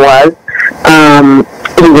feeling was,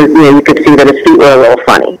 he was, you could see that his feet were a little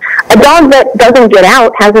funny. A dog that doesn't get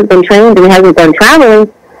out, hasn't been trained, and hasn't done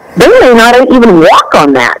traveling, they may not even walk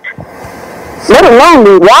on that. Let alone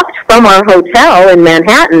we walked from our hotel in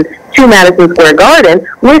Manhattan to Madison Square Garden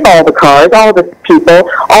with all the cars, all the people,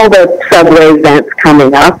 all the subway vents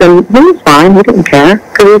coming up, and he was fine. He didn't care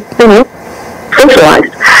because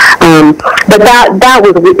socialized. But that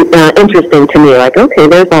was interesting to me. Like, okay,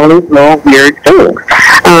 there's all these little weird things.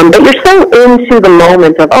 But you're so into the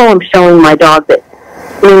moment of, I'm showing my dog that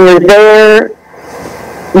when you're there,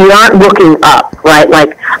 you aren't looking up, right?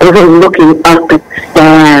 Like, I wasn't looking up at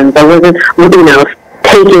stands. I wasn't,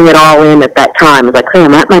 taking it all in at that time. I was like, hey,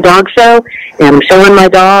 I'm at my dog show, and I'm showing my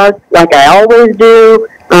dog like I always do.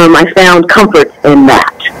 I found comfort in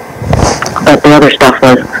that. But the other stuff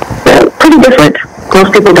was pretty different.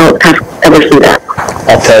 Most people don't ever see that.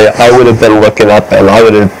 I'll tell you, I would have been looking up, and I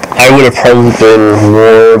would have probably been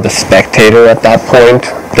more of a spectator at that point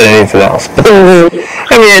than anything else. But I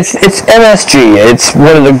mean, it's MSG. It's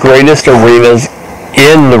one of the greatest arenas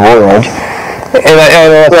in the world, and I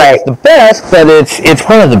know it's the best, but it's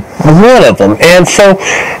one of them. And so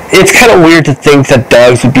it's kind of weird to think that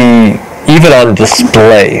dogs would be even on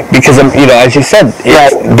display, because as you said,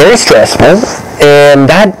 it's very stressful, and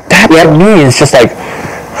that to me is just like,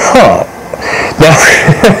 Now,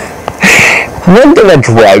 one thing that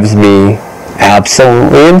drives me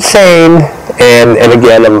absolutely insane, and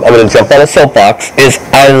again, I'm going to jump on a soapbox, is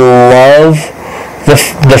I love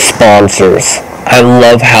the sponsors. I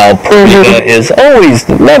love how Purina is always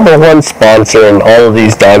the number one sponsor in all of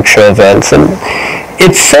these dog show events, and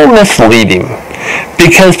it's so misleading,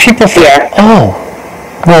 because people think,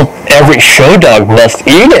 well, every show dog must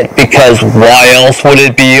eat it, because why else would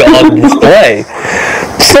it be on display?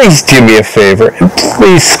 Please do me a favor, and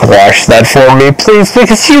please squash that for me, please,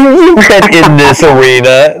 because you get in this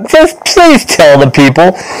arena. Just please tell the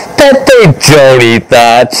people that they don't eat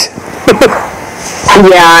that.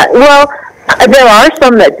 Yeah, well, there are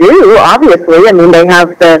some that do, obviously. I mean, they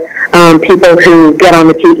have the people who get on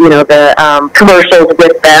the commercials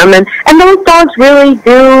with them, and those dogs really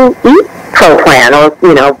do eat ProPlan or,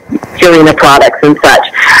 Purina products and such.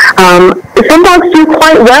 Some dogs do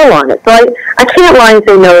quite well on it, so I can't lie and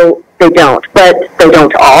say no, they don't, but they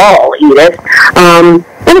don't all eat it. And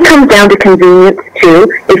it comes down to convenience,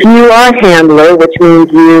 too. If you are a handler, which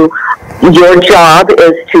means your job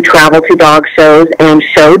is to travel to dog shows and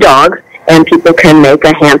show dogs, and people can make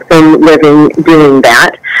a handsome living doing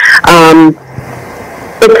that.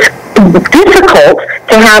 It's difficult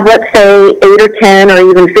to have, let's say, 8 or 10 or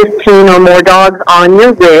even 15 or more dogs on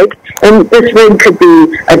your rig, and this rig could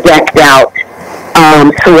be a decked out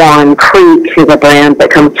Swan Creek is a brand that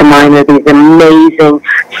comes to mind. Are these amazing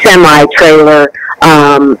semi-trailer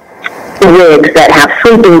rigs that have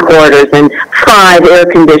sleeping quarters and 5 air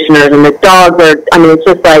conditioners, and the dogs are, it's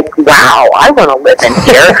just like, wow, I want to live in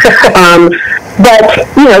here. But,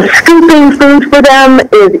 scooping food for them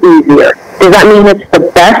is easier. Does that mean it's the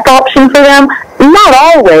best option for them? Not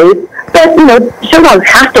always, but, show dogs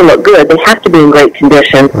have to look good. They have to be in great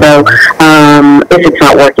condition. So if it's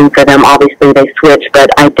not working for them, obviously they switch, but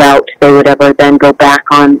I doubt they would ever then go back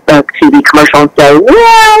on the TV commercial and say,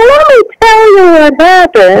 well, let me tell you what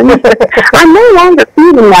happened. I'm no longer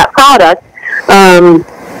feeding that product.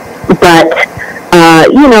 But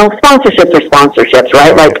sponsorships are sponsorships,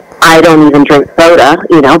 right? Like, I don't even drink soda,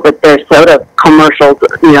 but there's soda commercials,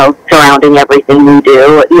 surrounding everything we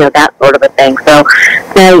do, that sort of a thing. So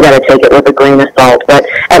now you got to take it with a grain of salt. But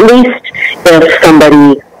at least if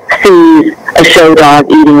somebody sees a show dog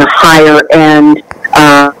eating a higher end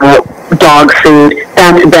dog food,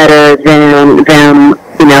 that's better than them,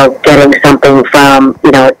 getting something from,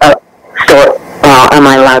 a store. Am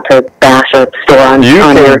I allowed to bash a store on your show?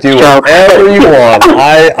 You can do whatever you want.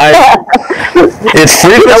 It's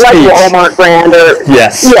free to speech. Like Walmart brand or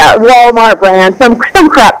Walmart brand, some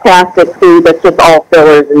craptastic food that's just all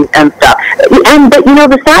fillers and stuff. But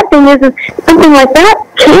the sad thing is something like that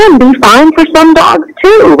can be fine for some dogs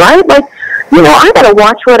too, right? Like, I gotta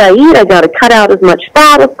watch what I eat. I gotta cut out as much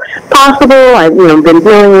fat as possible. I've been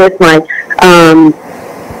dealing with my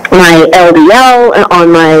my LDL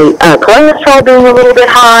on my cholesterol being a little bit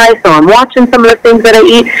high, so I'm watching some of the things that I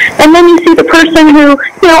eat. And then you see the person who,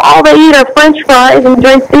 all they eat are French fries and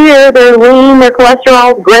drink beer. They're lean, their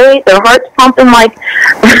cholesterol's great, their heart's pumping like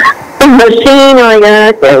a machine, like,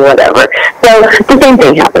 okay, whatever. So the same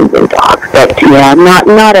thing happens in dogs. But yeah,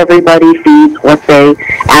 not everybody feeds what they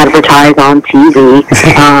advertise on TV.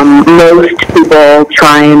 Most people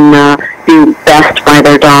try and do best by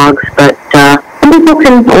their dogs, but some people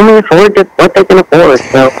can only afford just what they can afford,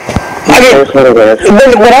 so that's what it is.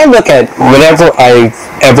 When I look at, whenever I've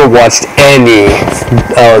ever watched any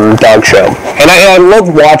dog show, and I love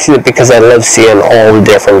watching it because I love seeing all the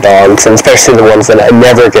different dogs, and especially the ones that I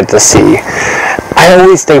never get to see, I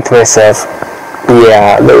always think to myself,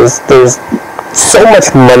 yeah, there's so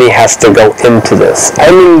much money has to go into this. I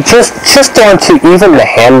mean, just down to even the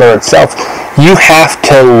handler itself, you have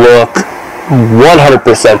to look 100%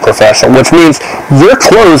 professional, which means your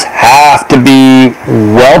clothes have to be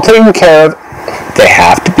well taken care of. They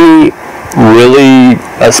have to be really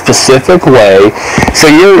a specific way. So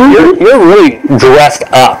you're really dressed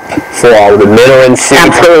up for all the men are in suits.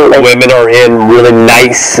 Absolutely. Women are in really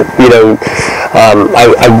nice, I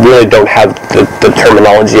really don't have the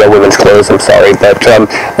terminology of women's clothes, I'm sorry, but I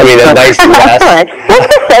mean a nice dress. It's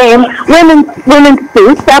the same. Women's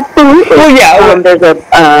suits, absolutely. Well, yeah. There's a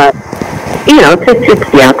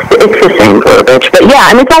it's the same verbiage. But yeah,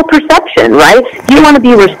 I mean, it's all perception, right? You want to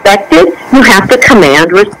be respected, you have to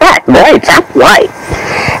command respect. Right. That's right.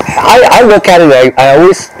 I look at it, I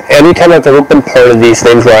always, anytime I've ever been part of these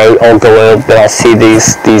things where I'll go in and I'll see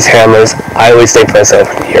these handlers, I always think to myself,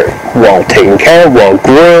 you're well taken care of, well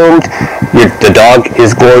groomed, the dog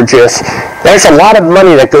is gorgeous. There's a lot of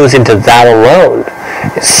money that goes into that alone.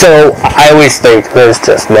 So I always think there's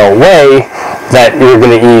just no way that you're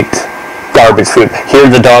going to eat garbage food. Here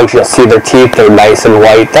the dogs, you'll see their teeth, they're nice and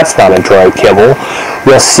white. That's not a dry kibble.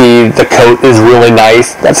 You'll see the coat is really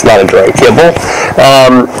nice. That's not a dry kibble.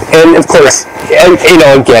 And of course,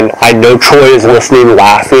 again, I know Troy is listening,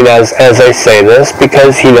 laughing as I say this,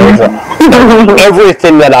 because he knows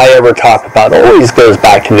everything that I ever talk about always goes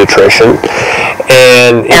back to nutrition.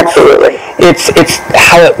 And absolutely, it's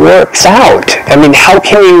how it works out. I mean, how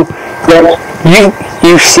can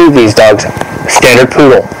you see these dogs? Standard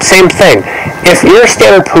poodle, same thing. If your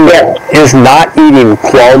standard poodle is not eating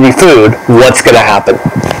quality food, what's going to happen?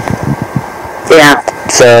 Yeah.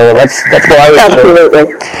 So that's what I would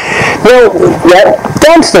absolutely.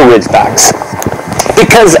 Down to the Ridgebacks,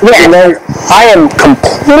 because I am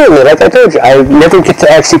completely, like I told you, I never get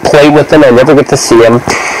to actually play with them. I never get to see them.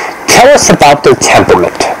 Tell us about their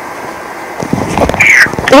temperament.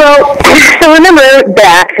 Well, so remember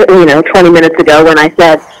back, 20 minutes ago when I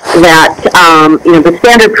said that, the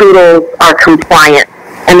standard poodles are compliant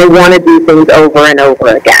and they want to do things over and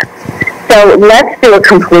over again. So let's do a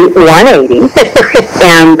complete 180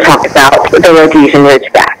 and talk about the Rhodasian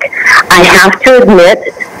Ridgeback. I have to admit,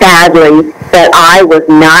 sadly, that I was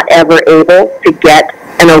not ever able to get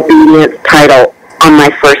an obedience title on my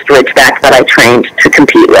first Ridgeback that I trained to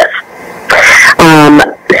compete with.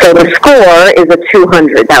 So the score is a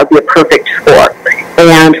 200. That would be a perfect score.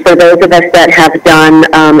 And for those of us that have done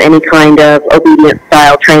any kind of obedience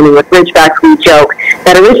style training with Ridgebacks, we joke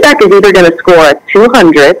that a Ridgeback is either going to score a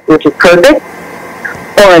 200, which is perfect,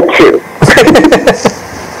 or a 2.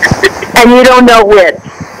 And you don't know which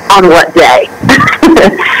on what day.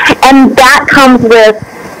 And that comes with,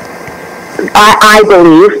 I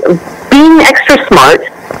believe, being extra smart,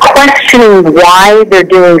 questioning why they're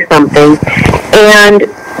doing something, and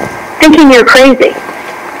thinking you're crazy.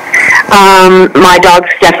 My dogs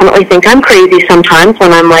definitely think I'm crazy sometimes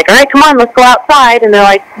when I'm like, all right, come on, let's go outside. And they're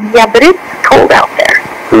like, yeah, but it's cold out there.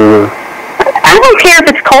 I don't care if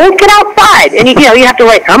it's cold, get outside. And, you have to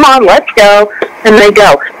wait, come on, let's go. And they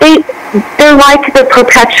go. They're like the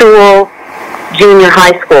perpetual junior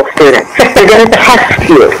high school students. They're going to test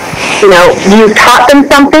you. You've taught them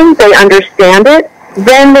something, they understand it,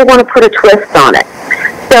 then they want to put a twist on it.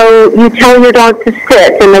 So you tell your dog to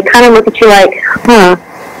sit, and they kind of look at you like,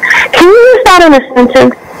 can you use that in a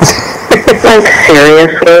sentence? Like,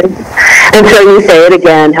 seriously? And so you say it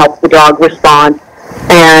again, helps the dog respond,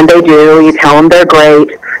 and they do. You tell them they're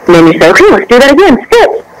great, and then you say, okay, let's do that again,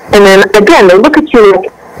 sit. And then, again, they look at you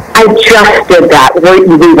like, I just did that.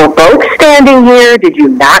 We were both standing here. Did you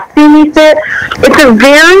not see me sit? It's a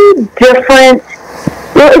very different...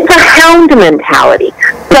 it's a hound mentality.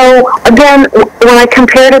 So, again, when I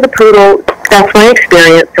compare to the poodle, that's my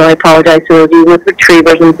experience, so I apologize to those of you with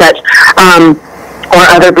retrievers and such, or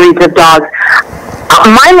other breeds of dogs.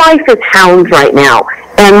 My life is hounds right now,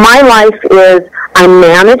 and my life is I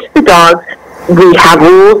manage the dogs we have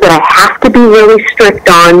rules that I have to be really strict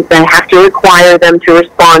on, that I have to require them to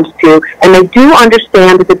respond to, and they do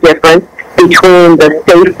understand the difference between the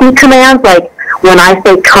safety commands, like when I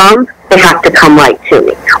say come, they have to come right to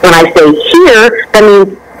me. When I say here, that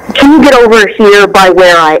means, can you get over here by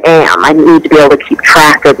where I am? I need to be able to keep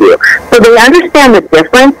track of you. So they understand the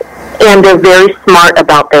difference, and they're very smart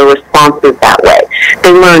about their responses that way.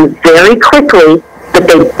 They learn very quickly, but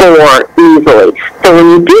they bore easily. So when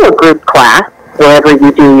you do a group class, wherever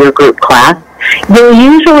you do your group class, you'll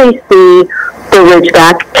usually see the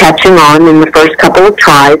Ridgeback catching on in the first couple of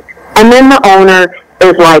tries, and then the owner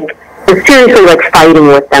is seriously fighting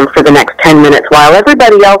with them for the next 10 minutes while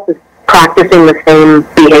everybody else is practicing the same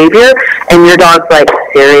behavior, and your dog's like,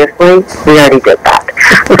 seriously? We already did that.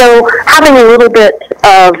 So having a little bit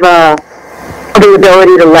of the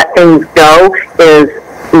ability to let things go is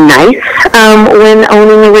nice when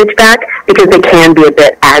owning a Ridgeback, because they can be a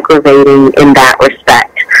bit aggravating in that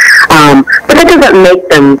respect. But that doesn't make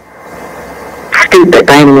them stupid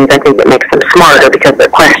by any means. I think it makes them smarter because they're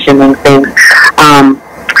questioning things.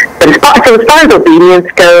 But as far as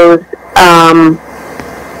obedience goes,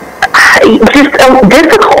 just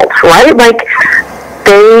difficult, right?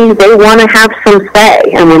 They want to have some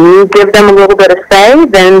say, and when you give them a little bit of say,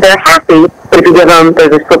 then they're happy. But if you give them,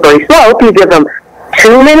 there's a slippery slope, you give them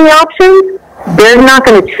too many options, they're not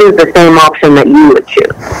going to choose the same option that you would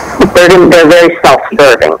choose. They're very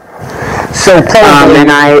self-serving. So probably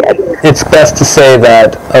it's best to say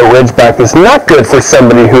that a Ridgeback is not good for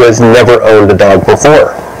somebody who has never owned a dog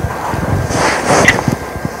before.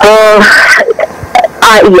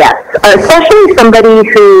 Yes, especially somebody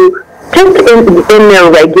who just in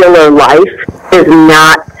their regular life doesn't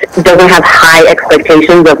have high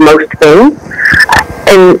expectations of most things.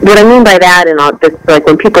 And what I mean by that, and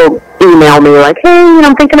when people email me hey,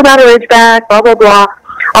 I'm thinking about a Ridgeback, blah, blah, blah,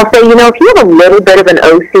 I'll say, if you have a little bit of an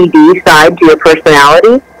OCD side to your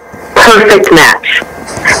personality, perfect match.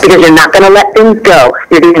 Because you're not going to let things go.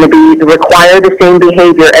 You're going to require the same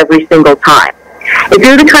behavior every single time. If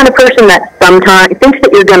you're the kind of person that sometimes thinks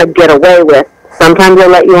that you're going to get away with, sometimes I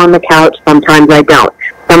let you on the couch, sometimes I don't.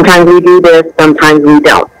 Sometimes we do this, sometimes we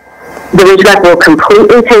don't. The Ridgeback will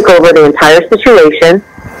completely take over the entire situation,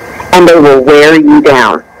 and they will wear you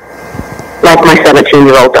down. Like my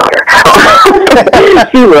 17-year-old daughter.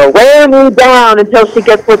 She will wear me down until she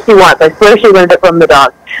gets what she wants. I swear she learned it from the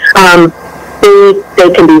dog. They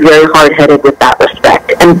can be very hard-headed with that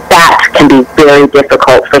respect, and that can be very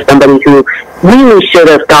difficult for somebody who really should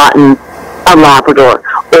have gotten a Labrador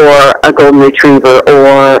or a Golden Retriever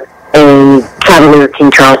or a Cavalier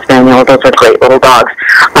King Charles Spaniel. Those are great little dogs.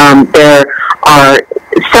 There are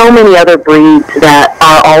so many other breeds that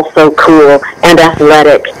are also cool and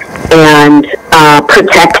athletic and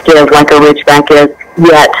protective, like a Ridgeback is,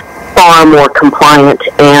 yet far more compliant,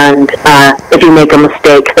 and if you make a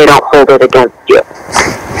mistake, they don't hold it against you.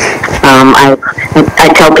 I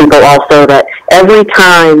tell people also that every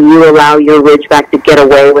time you allow your Ridgeback to get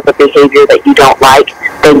away with a behavior that you don't like,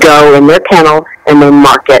 they go in their kennel and they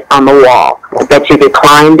mark it on the wall. I bet you if you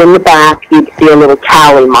climbed in the back, you'd see a little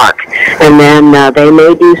tally mark. And then they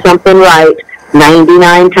may do something right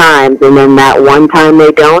 99 times, and then that one time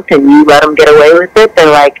they don't, and you let them get away with it, they're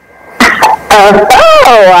like,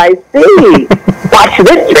 oh, I see. Watch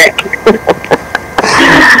this trick.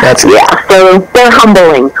 So they're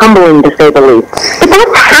humbling to say the least. But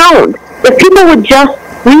that's hound. If people would just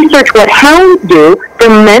research what hounds do,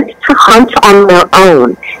 they're meant to hunt on their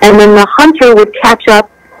own. And then the hunter would catch up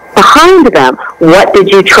behind them. What did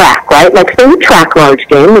you track, right? Like, say you track large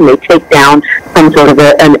game and they take down some sort of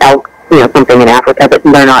an elk, something in Africa, but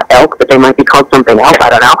they're not elk, but they might be called something else, I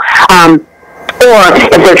don't know. Or if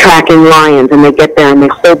they're tracking lions and they get there and they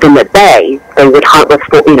hold them at bay, they would hunt with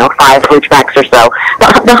 5 Ridgebacks or so.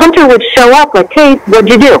 The hunter would show up like, hey, what'd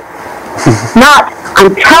you do? Not,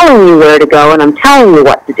 I'm telling you where to go and I'm telling you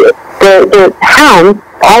what to do. The hounds,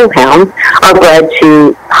 all hounds, are bred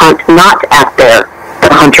to hunt not at the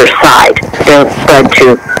hunter's side. They're bred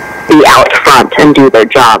to be out front and do their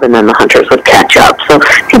job, and then the hunters would catch up. So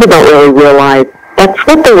people don't really realize that's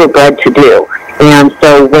what they were bred to do. And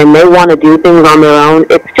so when they want to do things on their own,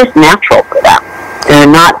 it's just natural for them. They're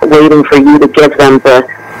not waiting for you to give them the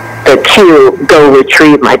cue, go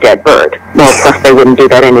retrieve my dead bird. Well, of course they wouldn't do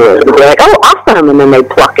that anyway. They'd be like, oh, awesome, and then they'd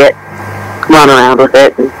pluck it, run around with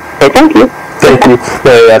it, and say thank you. Thank you.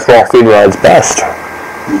 Maybe that's Walking Rod's best.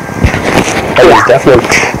 Yeah. Definitely.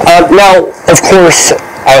 Now, of course,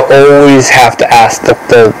 I always have to ask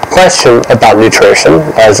the question about nutrition.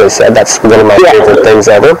 As I said, that's one of my favorite things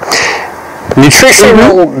ever.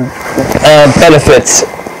 Nutritional benefits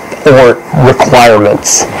or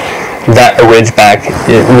requirements. that a Ridgeback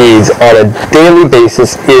needs on a daily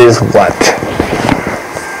basis is what?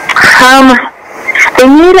 They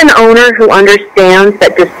need an owner who understands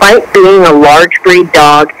that despite being a large breed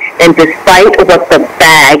dog, and despite what the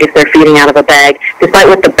bag, if they're feeding out of a bag, despite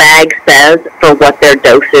what the bag says for what their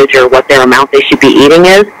dosage or what their amount they should be eating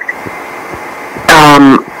is,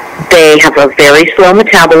 they have a very slow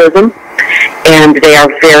metabolism, and they are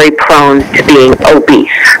very prone to being obese.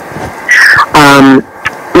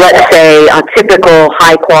 Let's say a typical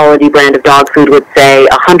high-quality brand of dog food would say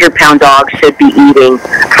a 100-pound dog should be eating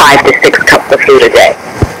 5 to 6 cups of food a day.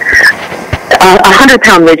 A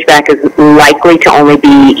 100-pound Ridgeback is likely to only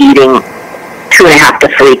be eating 2.5 to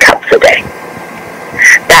 3 cups a day.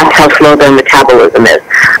 That's how slow their metabolism is.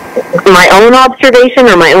 My own observation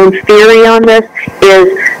or my own theory on this is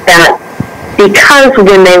that because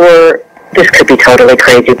when they were, this could be totally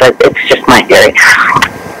crazy, but it's just my theory,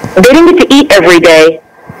 they didn't get to eat every day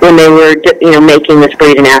when they were, making this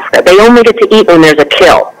breed in Africa. They only get to eat when there's a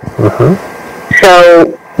kill. Mm-hmm.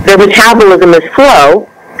 So their metabolism is slow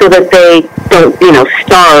so that they don't,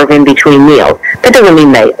 starve in between meals. That doesn't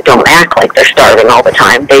mean they don't act like they're starving all the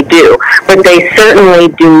time. They do. But they certainly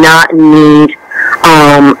do not need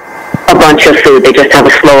a bunch of food. They just have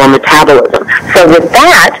a slower metabolism. So with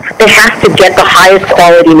that, they have to get the highest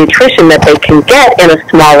quality nutrition that they can get in a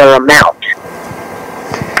smaller amount.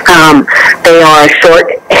 They are a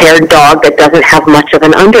short-haired dog that doesn't have much of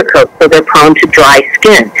an undercoat, so they're prone to dry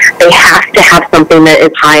skin. They have to have something that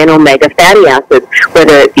is high in omega fatty acids,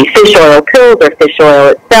 whether it be fish oil pills or fish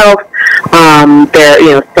oil itself.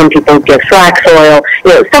 Some people give flax oil.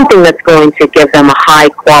 Something that's going to give them a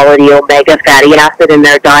high-quality omega fatty acid in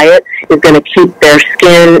their diet is going to keep their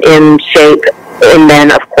skin in shape. And then,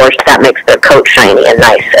 of course, that makes their coat shiny and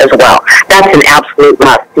nice as well. That's an absolute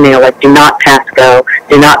must. Do not pass go.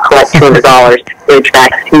 Do not collect $200.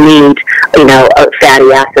 Ridgebacks need, fatty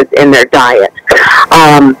acids in their diet.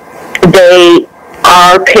 They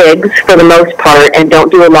are pigs for the most part and don't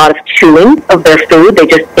do a lot of chewing of their food. They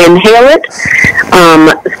just inhale it.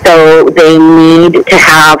 So they need to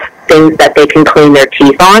have things that they can clean their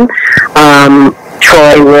teeth on.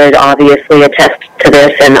 Troy would obviously attest to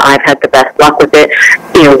this, and I've had the best luck with it.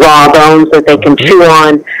 Raw bones that they can chew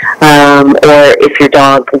on, or if your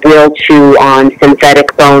dog will chew on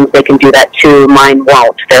synthetic bones, they can do that too. Mine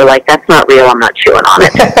won't. They're like, that's not real, I'm not chewing on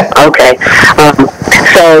it. Okay.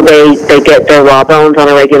 So they get their raw bones on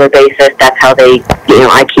a regular basis. That's how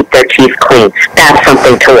I keep their teeth clean. That's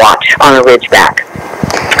something to watch on a Ridgeback.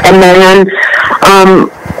 And then,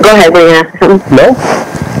 go ahead, were you going to ask something? No.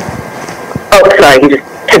 Oh, sorry, you just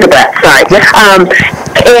took a breath, sorry.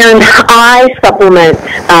 And I supplement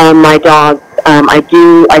my dogs. I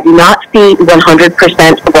do not feed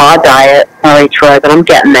 100% raw diet. Sorry, Troy, but I'm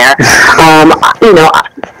getting there.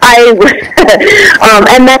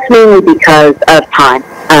 And that's mainly because of time.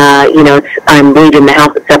 I'm leaving the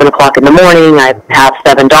house at 7 o'clock in the morning. I have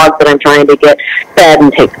 7 dogs that I'm trying to get fed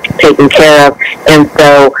and taken care of. And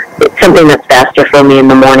so it's something that's faster for me in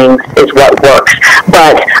the mornings is what works.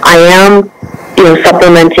 But I am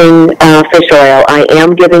supplementing fish oil. I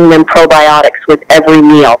am giving them probiotics with every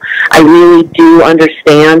meal. I really do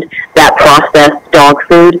understand that processed dog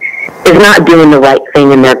food is not doing the right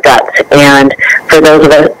thing in their guts. And for those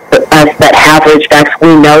of us that have Ridgebacks,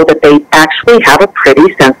 we know that they actually have a pretty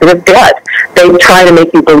sensitive gut. They try to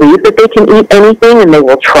make you believe that they can eat anything, and they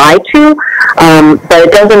will try to, but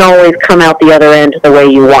it doesn't always come out the other end the way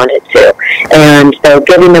you want it to. And so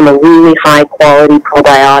giving them a really high-quality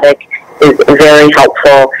probiotic is very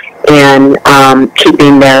helpful in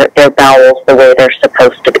keeping their bowels the way they're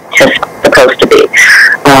supposed to be.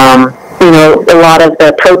 A lot of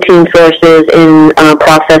the protein sources in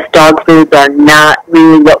processed dog foods are not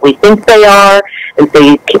really what we think they are, and so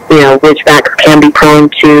Ridgebacks can be prone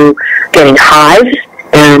to getting hives.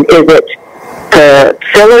 And is it the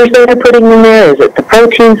fillers that they're putting in there? Is it the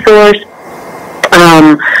protein source?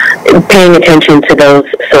 Paying attention to those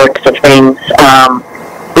sorts of things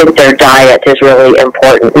with their diet is really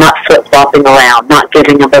important. Not flip-flopping around, not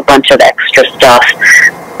giving them a bunch of extra stuff.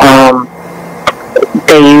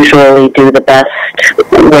 They usually do the best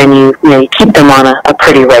when you keep them on a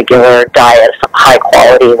pretty regular diet, high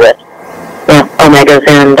quality with omegas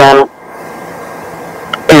and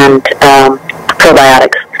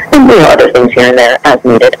probiotics and other things here and there as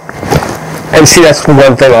needed. And see, that's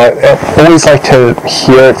one thing I always like to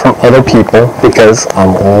hear it from other people, because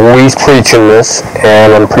I'm always preaching this,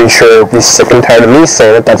 and I'm pretty sure they'll be sick and tired of me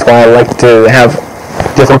saying it. That's why I like to have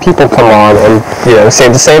different people come on and,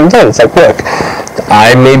 saying the same thing. It's like, look,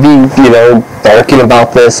 I may be, barking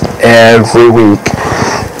about this every week,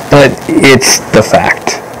 but it's the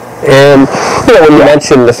fact. And, when you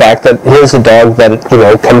mentioned the fact that here's a dog that,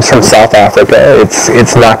 comes from South Africa,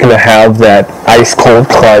 it's not going to have that ice-cold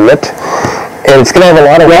climate, and it's going to have a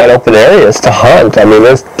lot of wide open areas to hunt. I mean,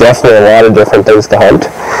 there's definitely a lot of different things to hunt.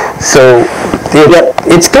 So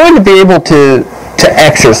it's going to be able to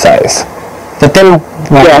exercise. But then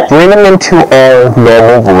we bring them into our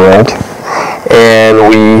normal world, and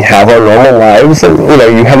we have our normal lives, and,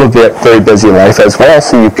 you have a very busy life as well,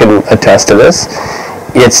 so you can attest to this.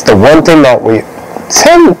 It's the one thing that we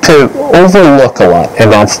tend to overlook a lot,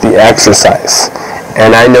 and that's the exercise.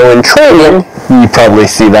 And I know in training, you probably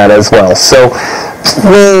see that as well. So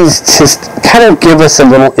please just kind of give us a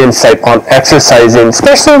little insight on exercising,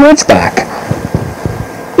 especially Ridgeback.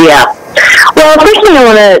 Yeah. Well, first thing I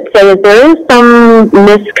want to say is there is some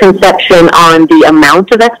misconception on the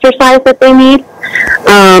amount of exercise that they need.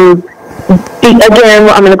 Again,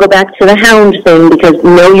 I'm going to go back to the hound thing, because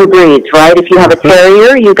know your breeds, right? If you have a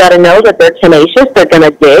terrier, you got to know that they're tenacious, they're going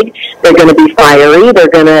to dig, they're going to be fiery, they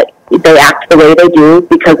act the way they do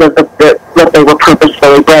because of what they were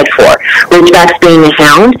purposefully bred for. Ridgebacks being a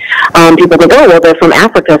hound, people think, oh, well, they're from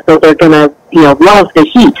Africa, so they're going to, love the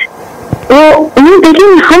heat. Well, they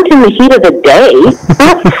didn't hunt in the heat of the day.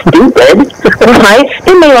 That's stupid, right?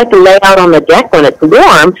 They may like to lay out on the deck when it's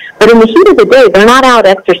warm, but in the heat of the day, they're not out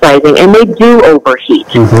exercising, and they do overheat.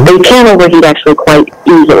 Mm-hmm. They can overheat actually quite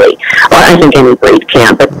easily. Well, I think any breed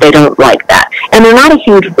can, but they don't like that. And they're not a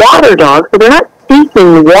huge water dog, so they're not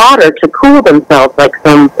seeking water to cool themselves like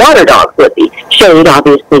some water dogs would be. Shade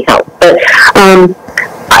obviously helps, but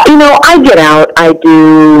I get out, I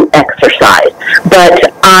do exercise,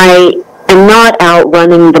 but I am not out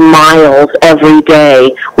running the miles every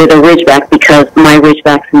day with a Ridgeback because my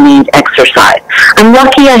Ridgebacks need exercise. I'm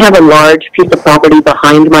lucky I have a large piece of property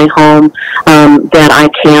behind my home that I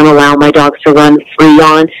can allow my dogs to run free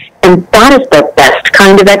on, and that is the best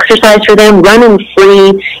kind of exercise for them, running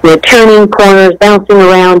free, turning corners, bouncing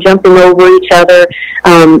around, jumping over each other.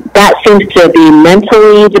 That seems to be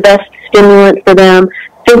mentally the best stimulant for them.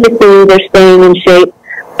 Physically, they're staying in shape.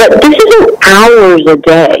 But this isn't hours a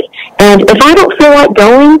day. And if I don't feel like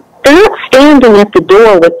going, they're not standing at the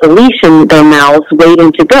door with the leash in their mouths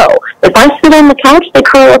waiting to go. If I sit on the couch, they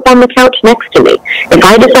curl up on the couch next to me. If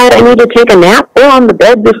I decide I need to take a nap, they're on the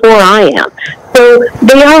bed before I am. So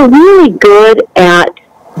they are really good at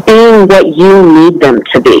being what you need them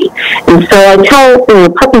to be. And so I tell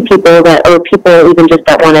puppy people or people even just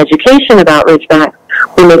that want education about Ridgebacks,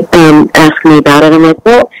 when they ask me about it, I'm like,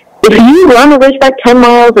 well, if you run a Ridgeback 10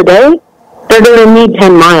 miles a day, they're going to need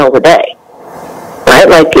 10 miles a day. Right?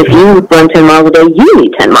 Like, if you run 10 miles a day, you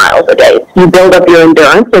need 10 miles a day. You build up your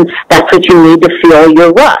endurance, and that's what you need to fuel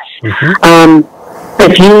your rush. Mm-hmm.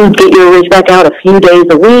 If you get your Ridgeback out a few days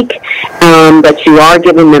a week, but you are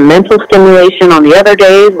giving them mental stimulation on the other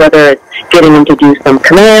days, whether it's getting them to do some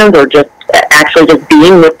commands or just actually just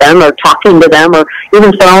being with them or talking to them or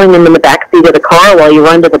even throwing them in the back seat of the car while you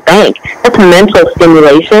run to the bank, that's mental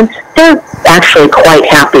stimulation. They're actually quite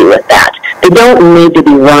happy with that. They don't need to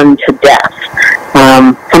be run to death.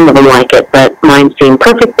 Some of them like it, but mine seem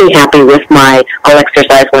perfectly happy with my I'll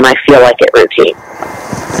exercise when I feel like it routine.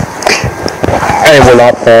 I will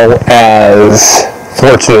not fall as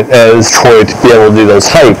fortunate as Troy to be able to do those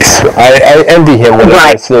hikes. I envy him when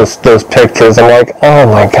I see those pictures. I'm like, oh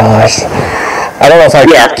my gosh. I don't know if I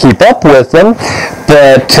can keep up with them,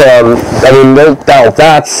 but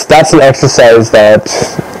that's an exercise that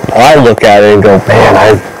I look at it and go,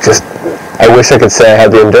 man, I wish I could say I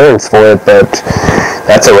had the endurance for it, but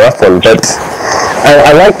that's a rough one. But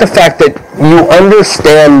I like the fact that you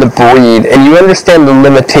understand the breed and you understand the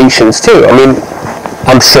limitations too. I mean,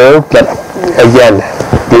 I'm sure that, again,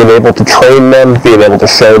 being able to train them, being able to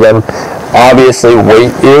show them, obviously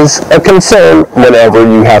weight is a concern whenever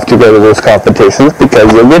you have to go to those competitions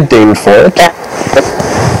because you'll get dinged for it. Yeah.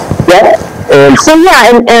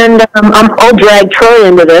 I'll drag Troy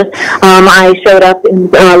into this. I showed up in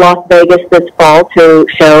Las Vegas this fall to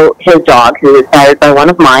show his dog, who was sired by one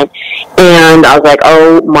of mine, and I was like,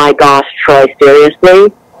 oh my gosh, Troy, seriously?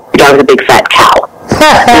 Your dog's a big fat cow.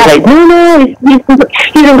 He's like, no,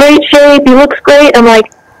 he's in great shape, he looks great. I'm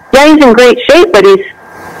like, yeah, he's in great shape, but he's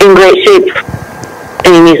in great shape,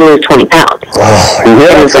 and he needs to lose 20 pounds. And he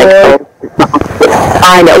was like,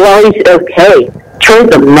 I know, well, he's okay. Troy's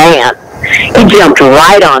a man. He jumped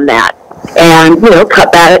right on that and,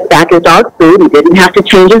 cut back his dog's food. He didn't have to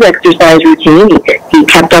change his exercise routine. He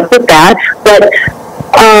kept up with that. But,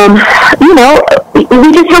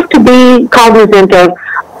 we just have to be cognizant of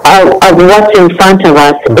what's in front of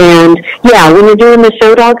us. And, yeah, when you're doing the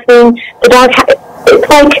show dog thing, the dog, it's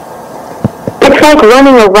like it's like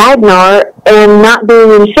running a Ragnar and not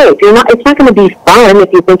being in shape. It's not going to be fun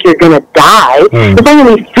if you think you're going to die. It's not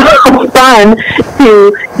going to be so fun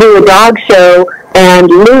to do a dog show and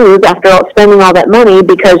lose after spending all that money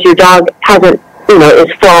because your dog hasn't,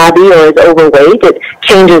 is flabby or is overweight. It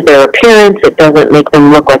changes their appearance. It doesn't make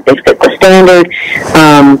them look like they fit the standard.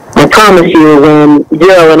 I promise you, when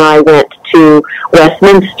Zero and I went to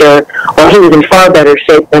Westminster, he was in far better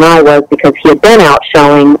shape than I was because he had been out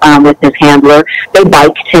showing with his handler. They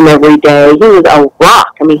biked him every day. He was a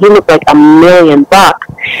rock. I mean, he looked like $1,000,000.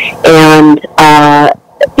 And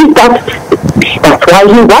that's why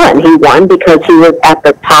he won. He won because he was at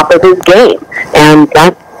the top of his game. And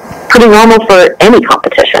that's pretty normal for any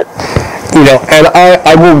competition. And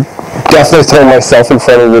I will definitely throw myself in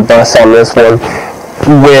front of the bus on this one.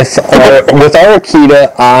 With our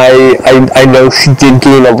Akita, I know she did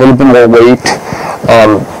gain a little bit more weight.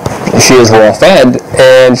 She is well fed,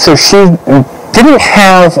 and so she didn't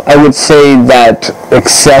have, I would say, that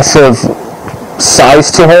excessive size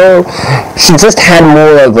to her. She just had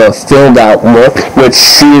more of a filled out look, which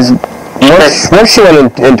once she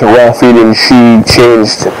went into raw feeding, she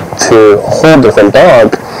changed to a whole different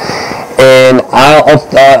dog. And I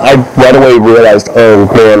right away realized, oh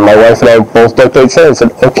man, my wife and I both looked at each other and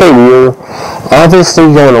said, okay, we're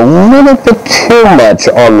obviously going a little bit too much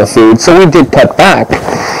on the food, so we did cut back.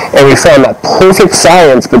 And we found that perfect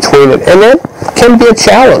science between it, and it can be a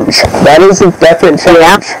challenge. That is a definite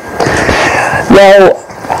challenge. Now,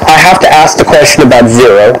 I have to ask the question about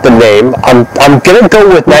Zero, the name. I'm going to go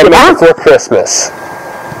with Nightmare Before Christmas.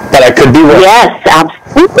 But I could be wrong. Yes,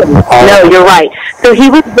 absolutely. No, you're right. So he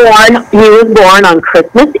was born on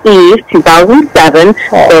Christmas Eve, 2007.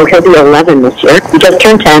 So he'll be 11 this year. He just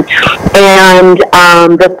turned 10. And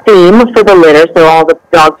the theme for the litter, so all the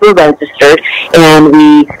dogs were registered, and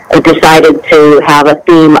we decided to have a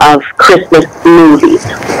theme of Christmas movies.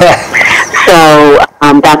 So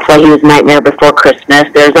that's why he was Nightmare Before Christmas.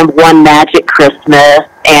 There's One Magic Christmas,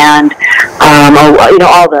 and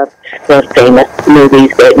all the famous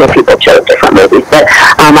movies. People chose different movies, but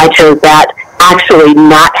I chose that, actually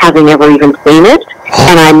not having ever even seen it,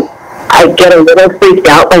 and I get a little freaked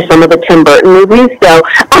out by some of the Tim Burton movies, so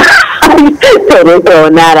I'm totally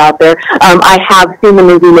throwing that out there. I have seen the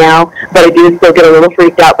movie now, but I do still get a little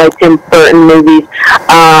freaked out by Tim Burton movies.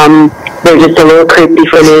 They're just a little creepy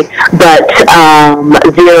for me, but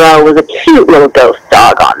Zero was a cute little ghost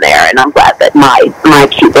dog on there, and I'm glad that my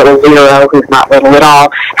cute little Zero, who's not little at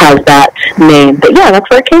all, has that name. But yeah, that's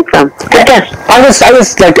where it came from. I guess. I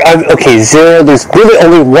was like, okay, Zero, there's really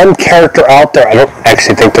only one character out there. I don't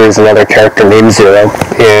actually think there is another character named Zero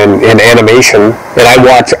in animation, and I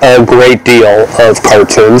watch a great deal of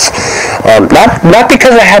cartoons. Not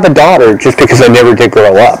because I have a daughter, just because I never did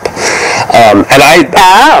grow up. And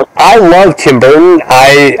I love Tim Burton.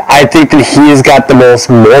 I think that he's got the most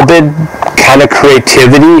morbid kind of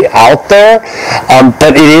creativity out there.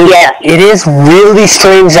 But it is really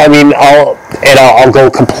strange. I mean, I'll go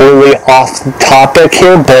completely off topic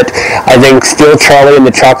here, but I think Still Charlie and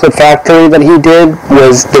the Chocolate Factory that he did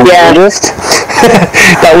was the weirdest.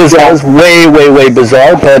 that was way, way, way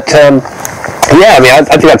bizarre, but yeah, I mean, I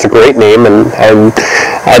think that's a great name, and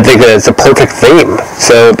I think that it's a perfect theme,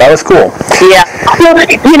 so that was cool. Yeah, well,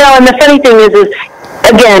 and the funny thing is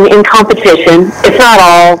again, in competition, it's not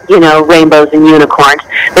all, rainbows and unicorns.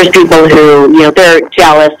 There's people who, they're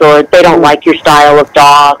jealous or they don't like your style of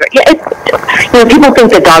dog. People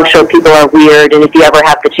think that dog show people are weird, and if you ever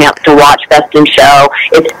have the chance to watch Best in Show,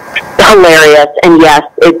 it's hilarious, and yes,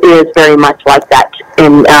 it is very much like that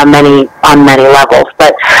on many levels.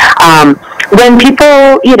 But when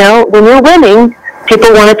people, when you're winning,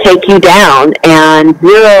 people want to take you down, and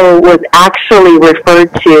Zero was actually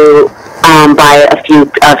referred to by a few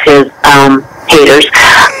of his haters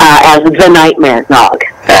as the Nightmare Dog.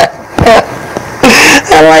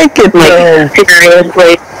 I like it.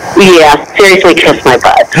 Seriously, kiss my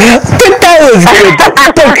butt. But that was good.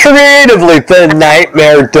 So creatively, the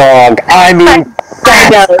Nightmare Dog. I mean, I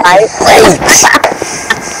know, right?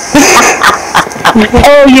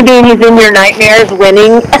 Oh, you mean he's in your nightmares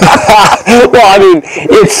winning? Well, I mean,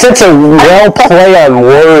 it's such a well play on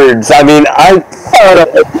words. I mean, I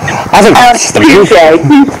think that's the music.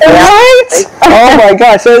 Right? Oh my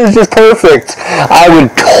gosh, that is just perfect. I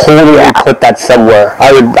would totally put that somewhere.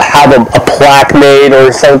 I would have a plaque made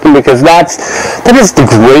or something, because that is the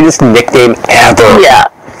greatest nickname ever.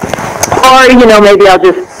 Yeah. Or, maybe I'll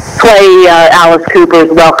just play Alice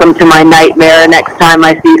Cooper's Welcome to My Nightmare next time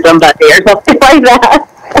I see somebody or something like that.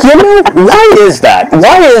 Why is that?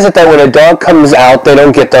 Why is it that when a dog comes out, they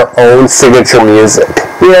don't get their own signature music?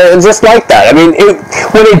 Yeah, it's just like that. I mean,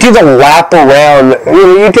 when they do the lap around,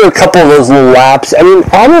 you do a couple of those little laps. I mean,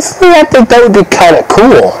 honestly, I think that would be kind of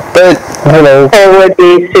cool. But, It would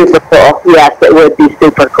be super cool. Yes, it would be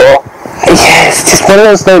super cool. Yeah, it's just one of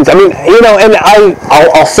those things. I mean, and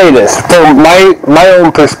I'll say this from my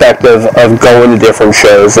own perspective of going to different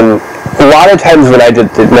shows, and a lot of times when I'd go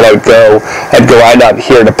right up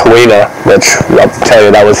here to Purina, which I'll tell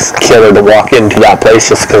you that was killer to walk into that place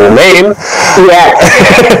just because of the name. Yeah,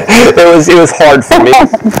 it was hard for me.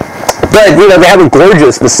 But they have a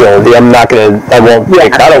gorgeous facility. I won't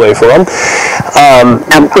take that away from them.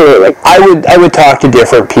 absolutely. I would talk to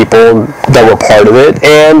different people that were part of it,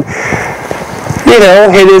 and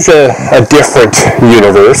it is a different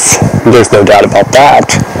universe. There's no doubt about that.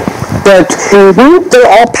 But they're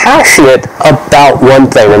all passionate about one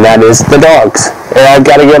thing, and that is the dogs. And I've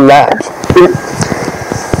got to give them that.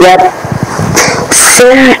 Yep. So,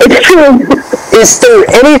 it's true. Is there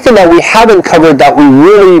anything that we haven't covered that we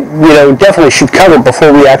really, definitely should cover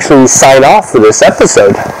before we actually sign off for this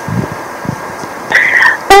episode?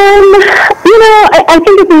 I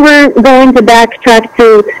think if we were going to backtrack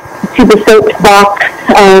to the soapbox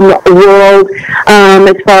world,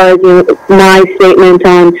 as far as my statement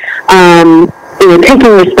on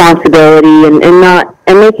taking responsibility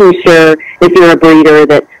and making sure if you're a breeder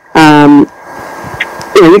that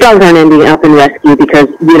your dogs aren't ending up in rescue because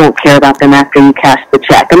you don't care about them after you cash the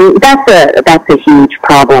check. I mean, that's a huge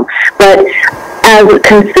problem. But as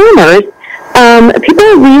consumers, people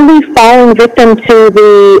are really falling victim to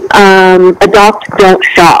the adopt, don't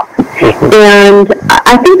shop. And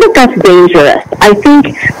I think that's dangerous. I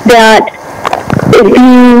think that if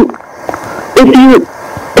you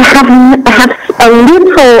have a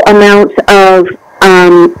little amount of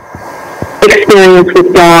experience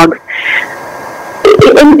with dogs,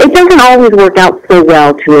 it doesn't always work out so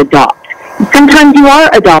well to adopt. Sometimes you are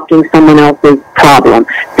adopting someone else's problem.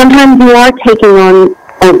 Sometimes you are taking on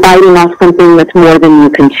or biting off something that's more than you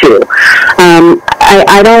can chew.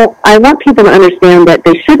 I want people to understand that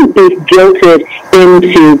they shouldn't be guilted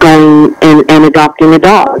into going and adopting a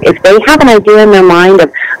dog. If they have an idea in their mind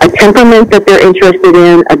of a temperament that they're interested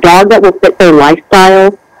in, a dog that will fit their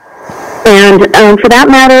lifestyle, and for that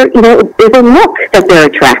matter, there's a look that they're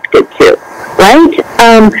attracted to, right?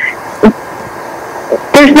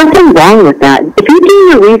 There's nothing wrong with that. If you do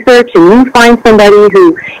your research and you find somebody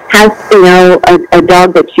who has, a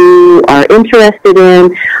dog that you are interested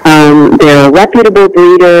in, they're a reputable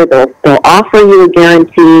breeder, they'll offer you a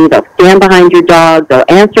guarantee, they'll stand behind your dog, they'll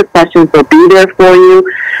answer questions, they'll be there for you.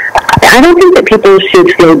 I don't think that people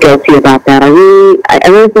should feel guilty about that. I really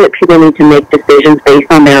think that people need to make decisions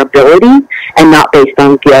based on their ability and not based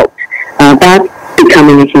on guilt. That's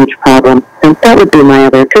becoming a huge problem. And that would be my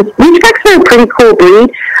other, because Ridgebacks are a pretty cool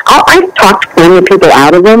breed. I've talked plenty of people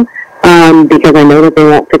out of them because I know that they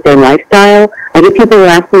won't fit their lifestyle. I get people who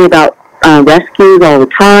ask me about rescues all the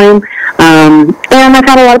time, and I've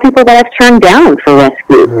had a lot of people that I've turned down for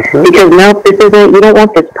rescues because no, you don't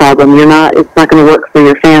want this problem. It's not going to work for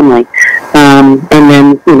your family. And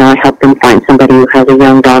then I help them find somebody who has a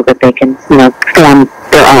young dog that they can form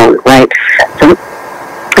their own, right? So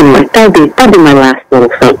anyway, that'd be my last little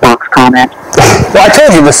soapbox comment. Well, I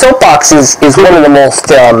told you, the soapbox is one of the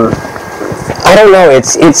most, I don't know,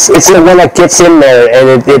 it's the one that gets in there,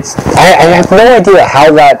 and I have no idea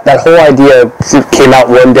how that whole idea came out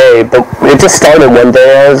one day, but it just started one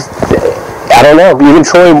day. I don't know, even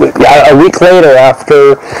Troy, a week later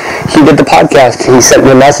after he did the podcast, he sent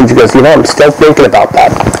me a message. He goes, I'm still thinking about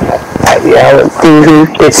that.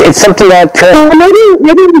 It's something that...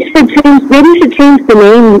 maybe we should change the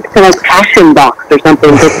name to like Passion Box or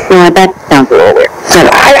something, but that sounds a little weird.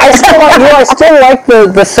 I still like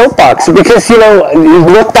the soapbox, because, you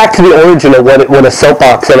look back to the origin of what a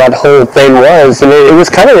soapbox and that whole thing was, and it was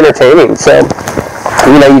kind of entertaining, so...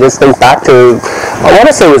 you just think back to, I want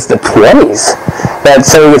to say it was the 20s, that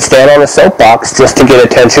someone would stand on a soapbox just to get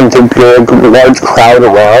attention to a large crowd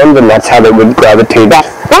around, and that's how they would gravitate. That's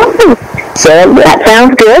awesome. So, that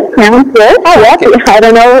sounds good. I like it. I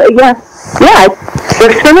don't know, yeah, it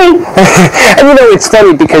works for me. And it's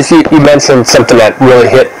funny because you mentioned something that really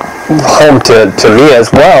hit home to me as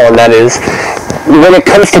well, and that is, when it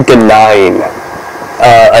comes to denying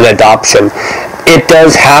an adoption, it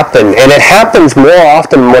does happen, and it happens more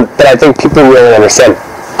often than I think people really understand.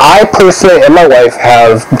 I personally and my wife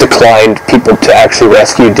have declined people to actually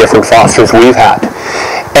rescue different fosters we've had,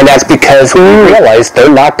 and that's because we realize they're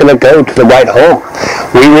not going to go to the right home.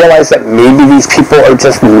 We realize that maybe these people are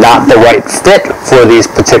just not the right fit for these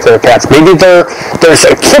particular cats. Maybe there's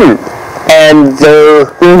a kitten, and they're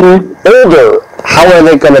older, how are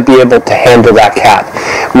they going to be able to handle that cat?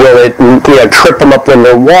 Will it, trip them up when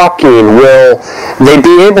they're walking? Will they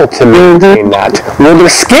be able to maintain that? Will their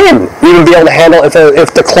skin even be able to handle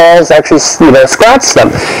if the claws actually, scratch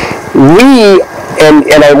them?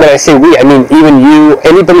 When I say we, I mean even you,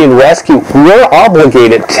 anybody in rescue, we're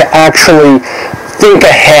obligated to actually think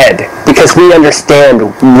ahead because we understand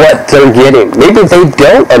what they're getting. Maybe they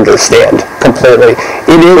don't understand completely.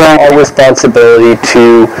 It is our responsibility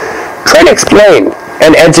to try to explain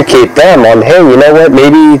and educate them on, hey, you know what,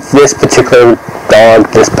 maybe this particular dog,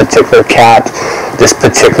 this particular cat, this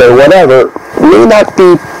particular whatever may not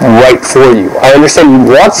be right for you. I understand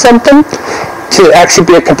you want something to actually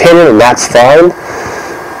be a companion, and that's fine,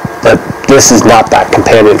 but this is not that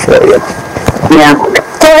companion for you. Yeah.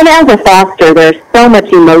 So, and as a foster, there's so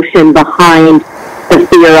much emotion behind the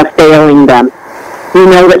fear of failing them. You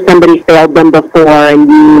know that somebody failed them before, and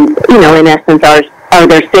you in essence, are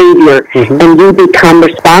their savior, and you become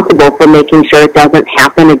responsible for making sure it doesn't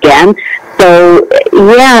happen again. So,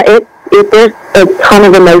 yeah, there's a ton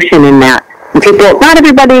of emotion in that. People, not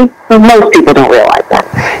everybody, most people don't realize that.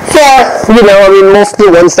 Yeah, most of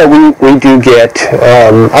the ones that we do get,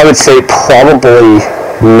 I would say probably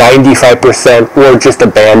 95% were just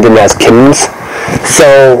abandoned as kittens.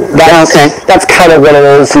 So that's kind of one of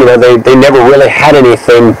those, they never really had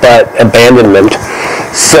anything but abandonment.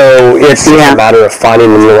 So it's just a matter of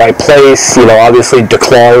finding them in the right place. Obviously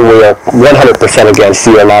declawing, we are 100% against.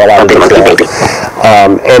 You are not allowed to declaw.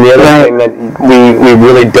 And the other thing that we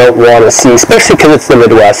really don't want to see, especially because it's the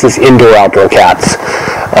Midwest, is indoor-outdoor cats.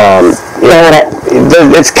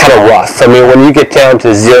 It's kind of rough. When you get down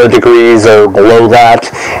to 0 degrees or below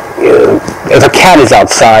that, if a cat is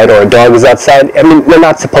outside or a dog is outside, they're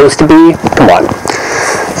not supposed to be. Come on.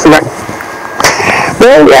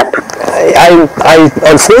 Well, I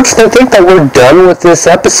unfortunately think that we're done with this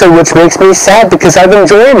episode, which makes me sad because I've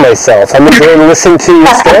enjoyed myself. I'm enjoying listening to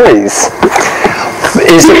your stories.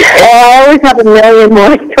 I always have a million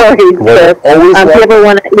more stories. Well, if you ever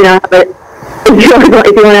want to,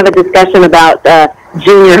 if you want to have a discussion about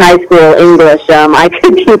junior high school English, I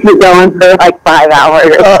could keep you going for like 5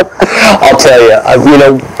 hours. I'll tell you,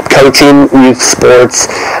 coaching youth sports.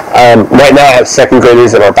 Right now I have second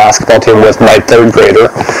graders in our basketball team with my third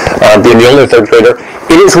grader, being the only third grader.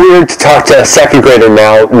 It is weird to talk to a second grader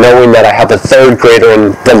now, knowing that I have a third grader,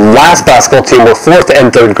 and the last basketball team were fourth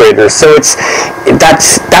and third graders. So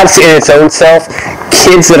that's in its own self.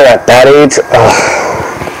 Kids that are at that age,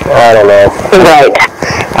 I don't know. Right.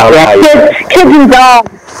 Kids and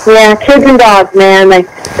dogs. Yeah, kids and dogs, man.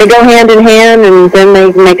 They go hand in hand, and then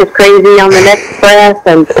they make us crazy on the next breath,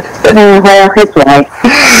 and it's right.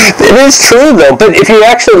 It is true, though. But if you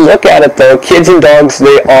actually look at it, though, kids and dogs,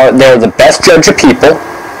 they're the best judge of people,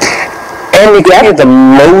 and they give you the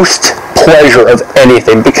most pleasure of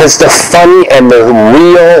anything because they're funny and they're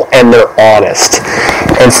real and they're honest.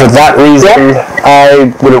 And for that reason,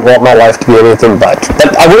 I wouldn't want my life to be anything but.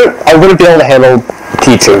 I wouldn't be able to handle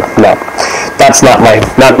teaching. No, that's not my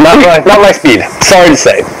speed. Sorry to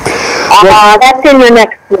say. That's in your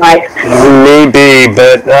next life. Maybe,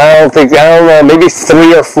 but I don't know. Maybe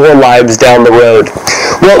 3 or 4 lives down the road.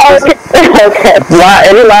 Well, okay.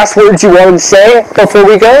 Any last words you wanted to say before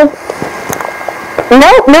we go? No,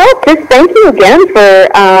 just thank you again for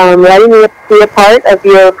letting me be a part of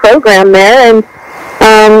your program there,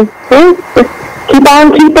 and just keep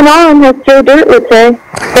on keeping on, as Joe Dirt would say.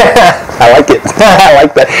 I like it. I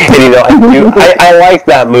like that. And I like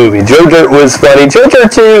that movie. Joe Dirt was funny. Joe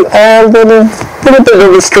Dirt too, a little bit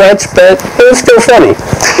of a stretch, but it was still funny.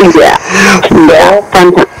 Yeah. Well,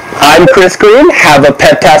 I'm Chris Green. Have a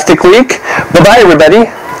pet-tastic week. Bye-bye, everybody.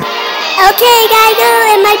 Okay, gotta go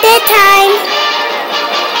in my bedtime.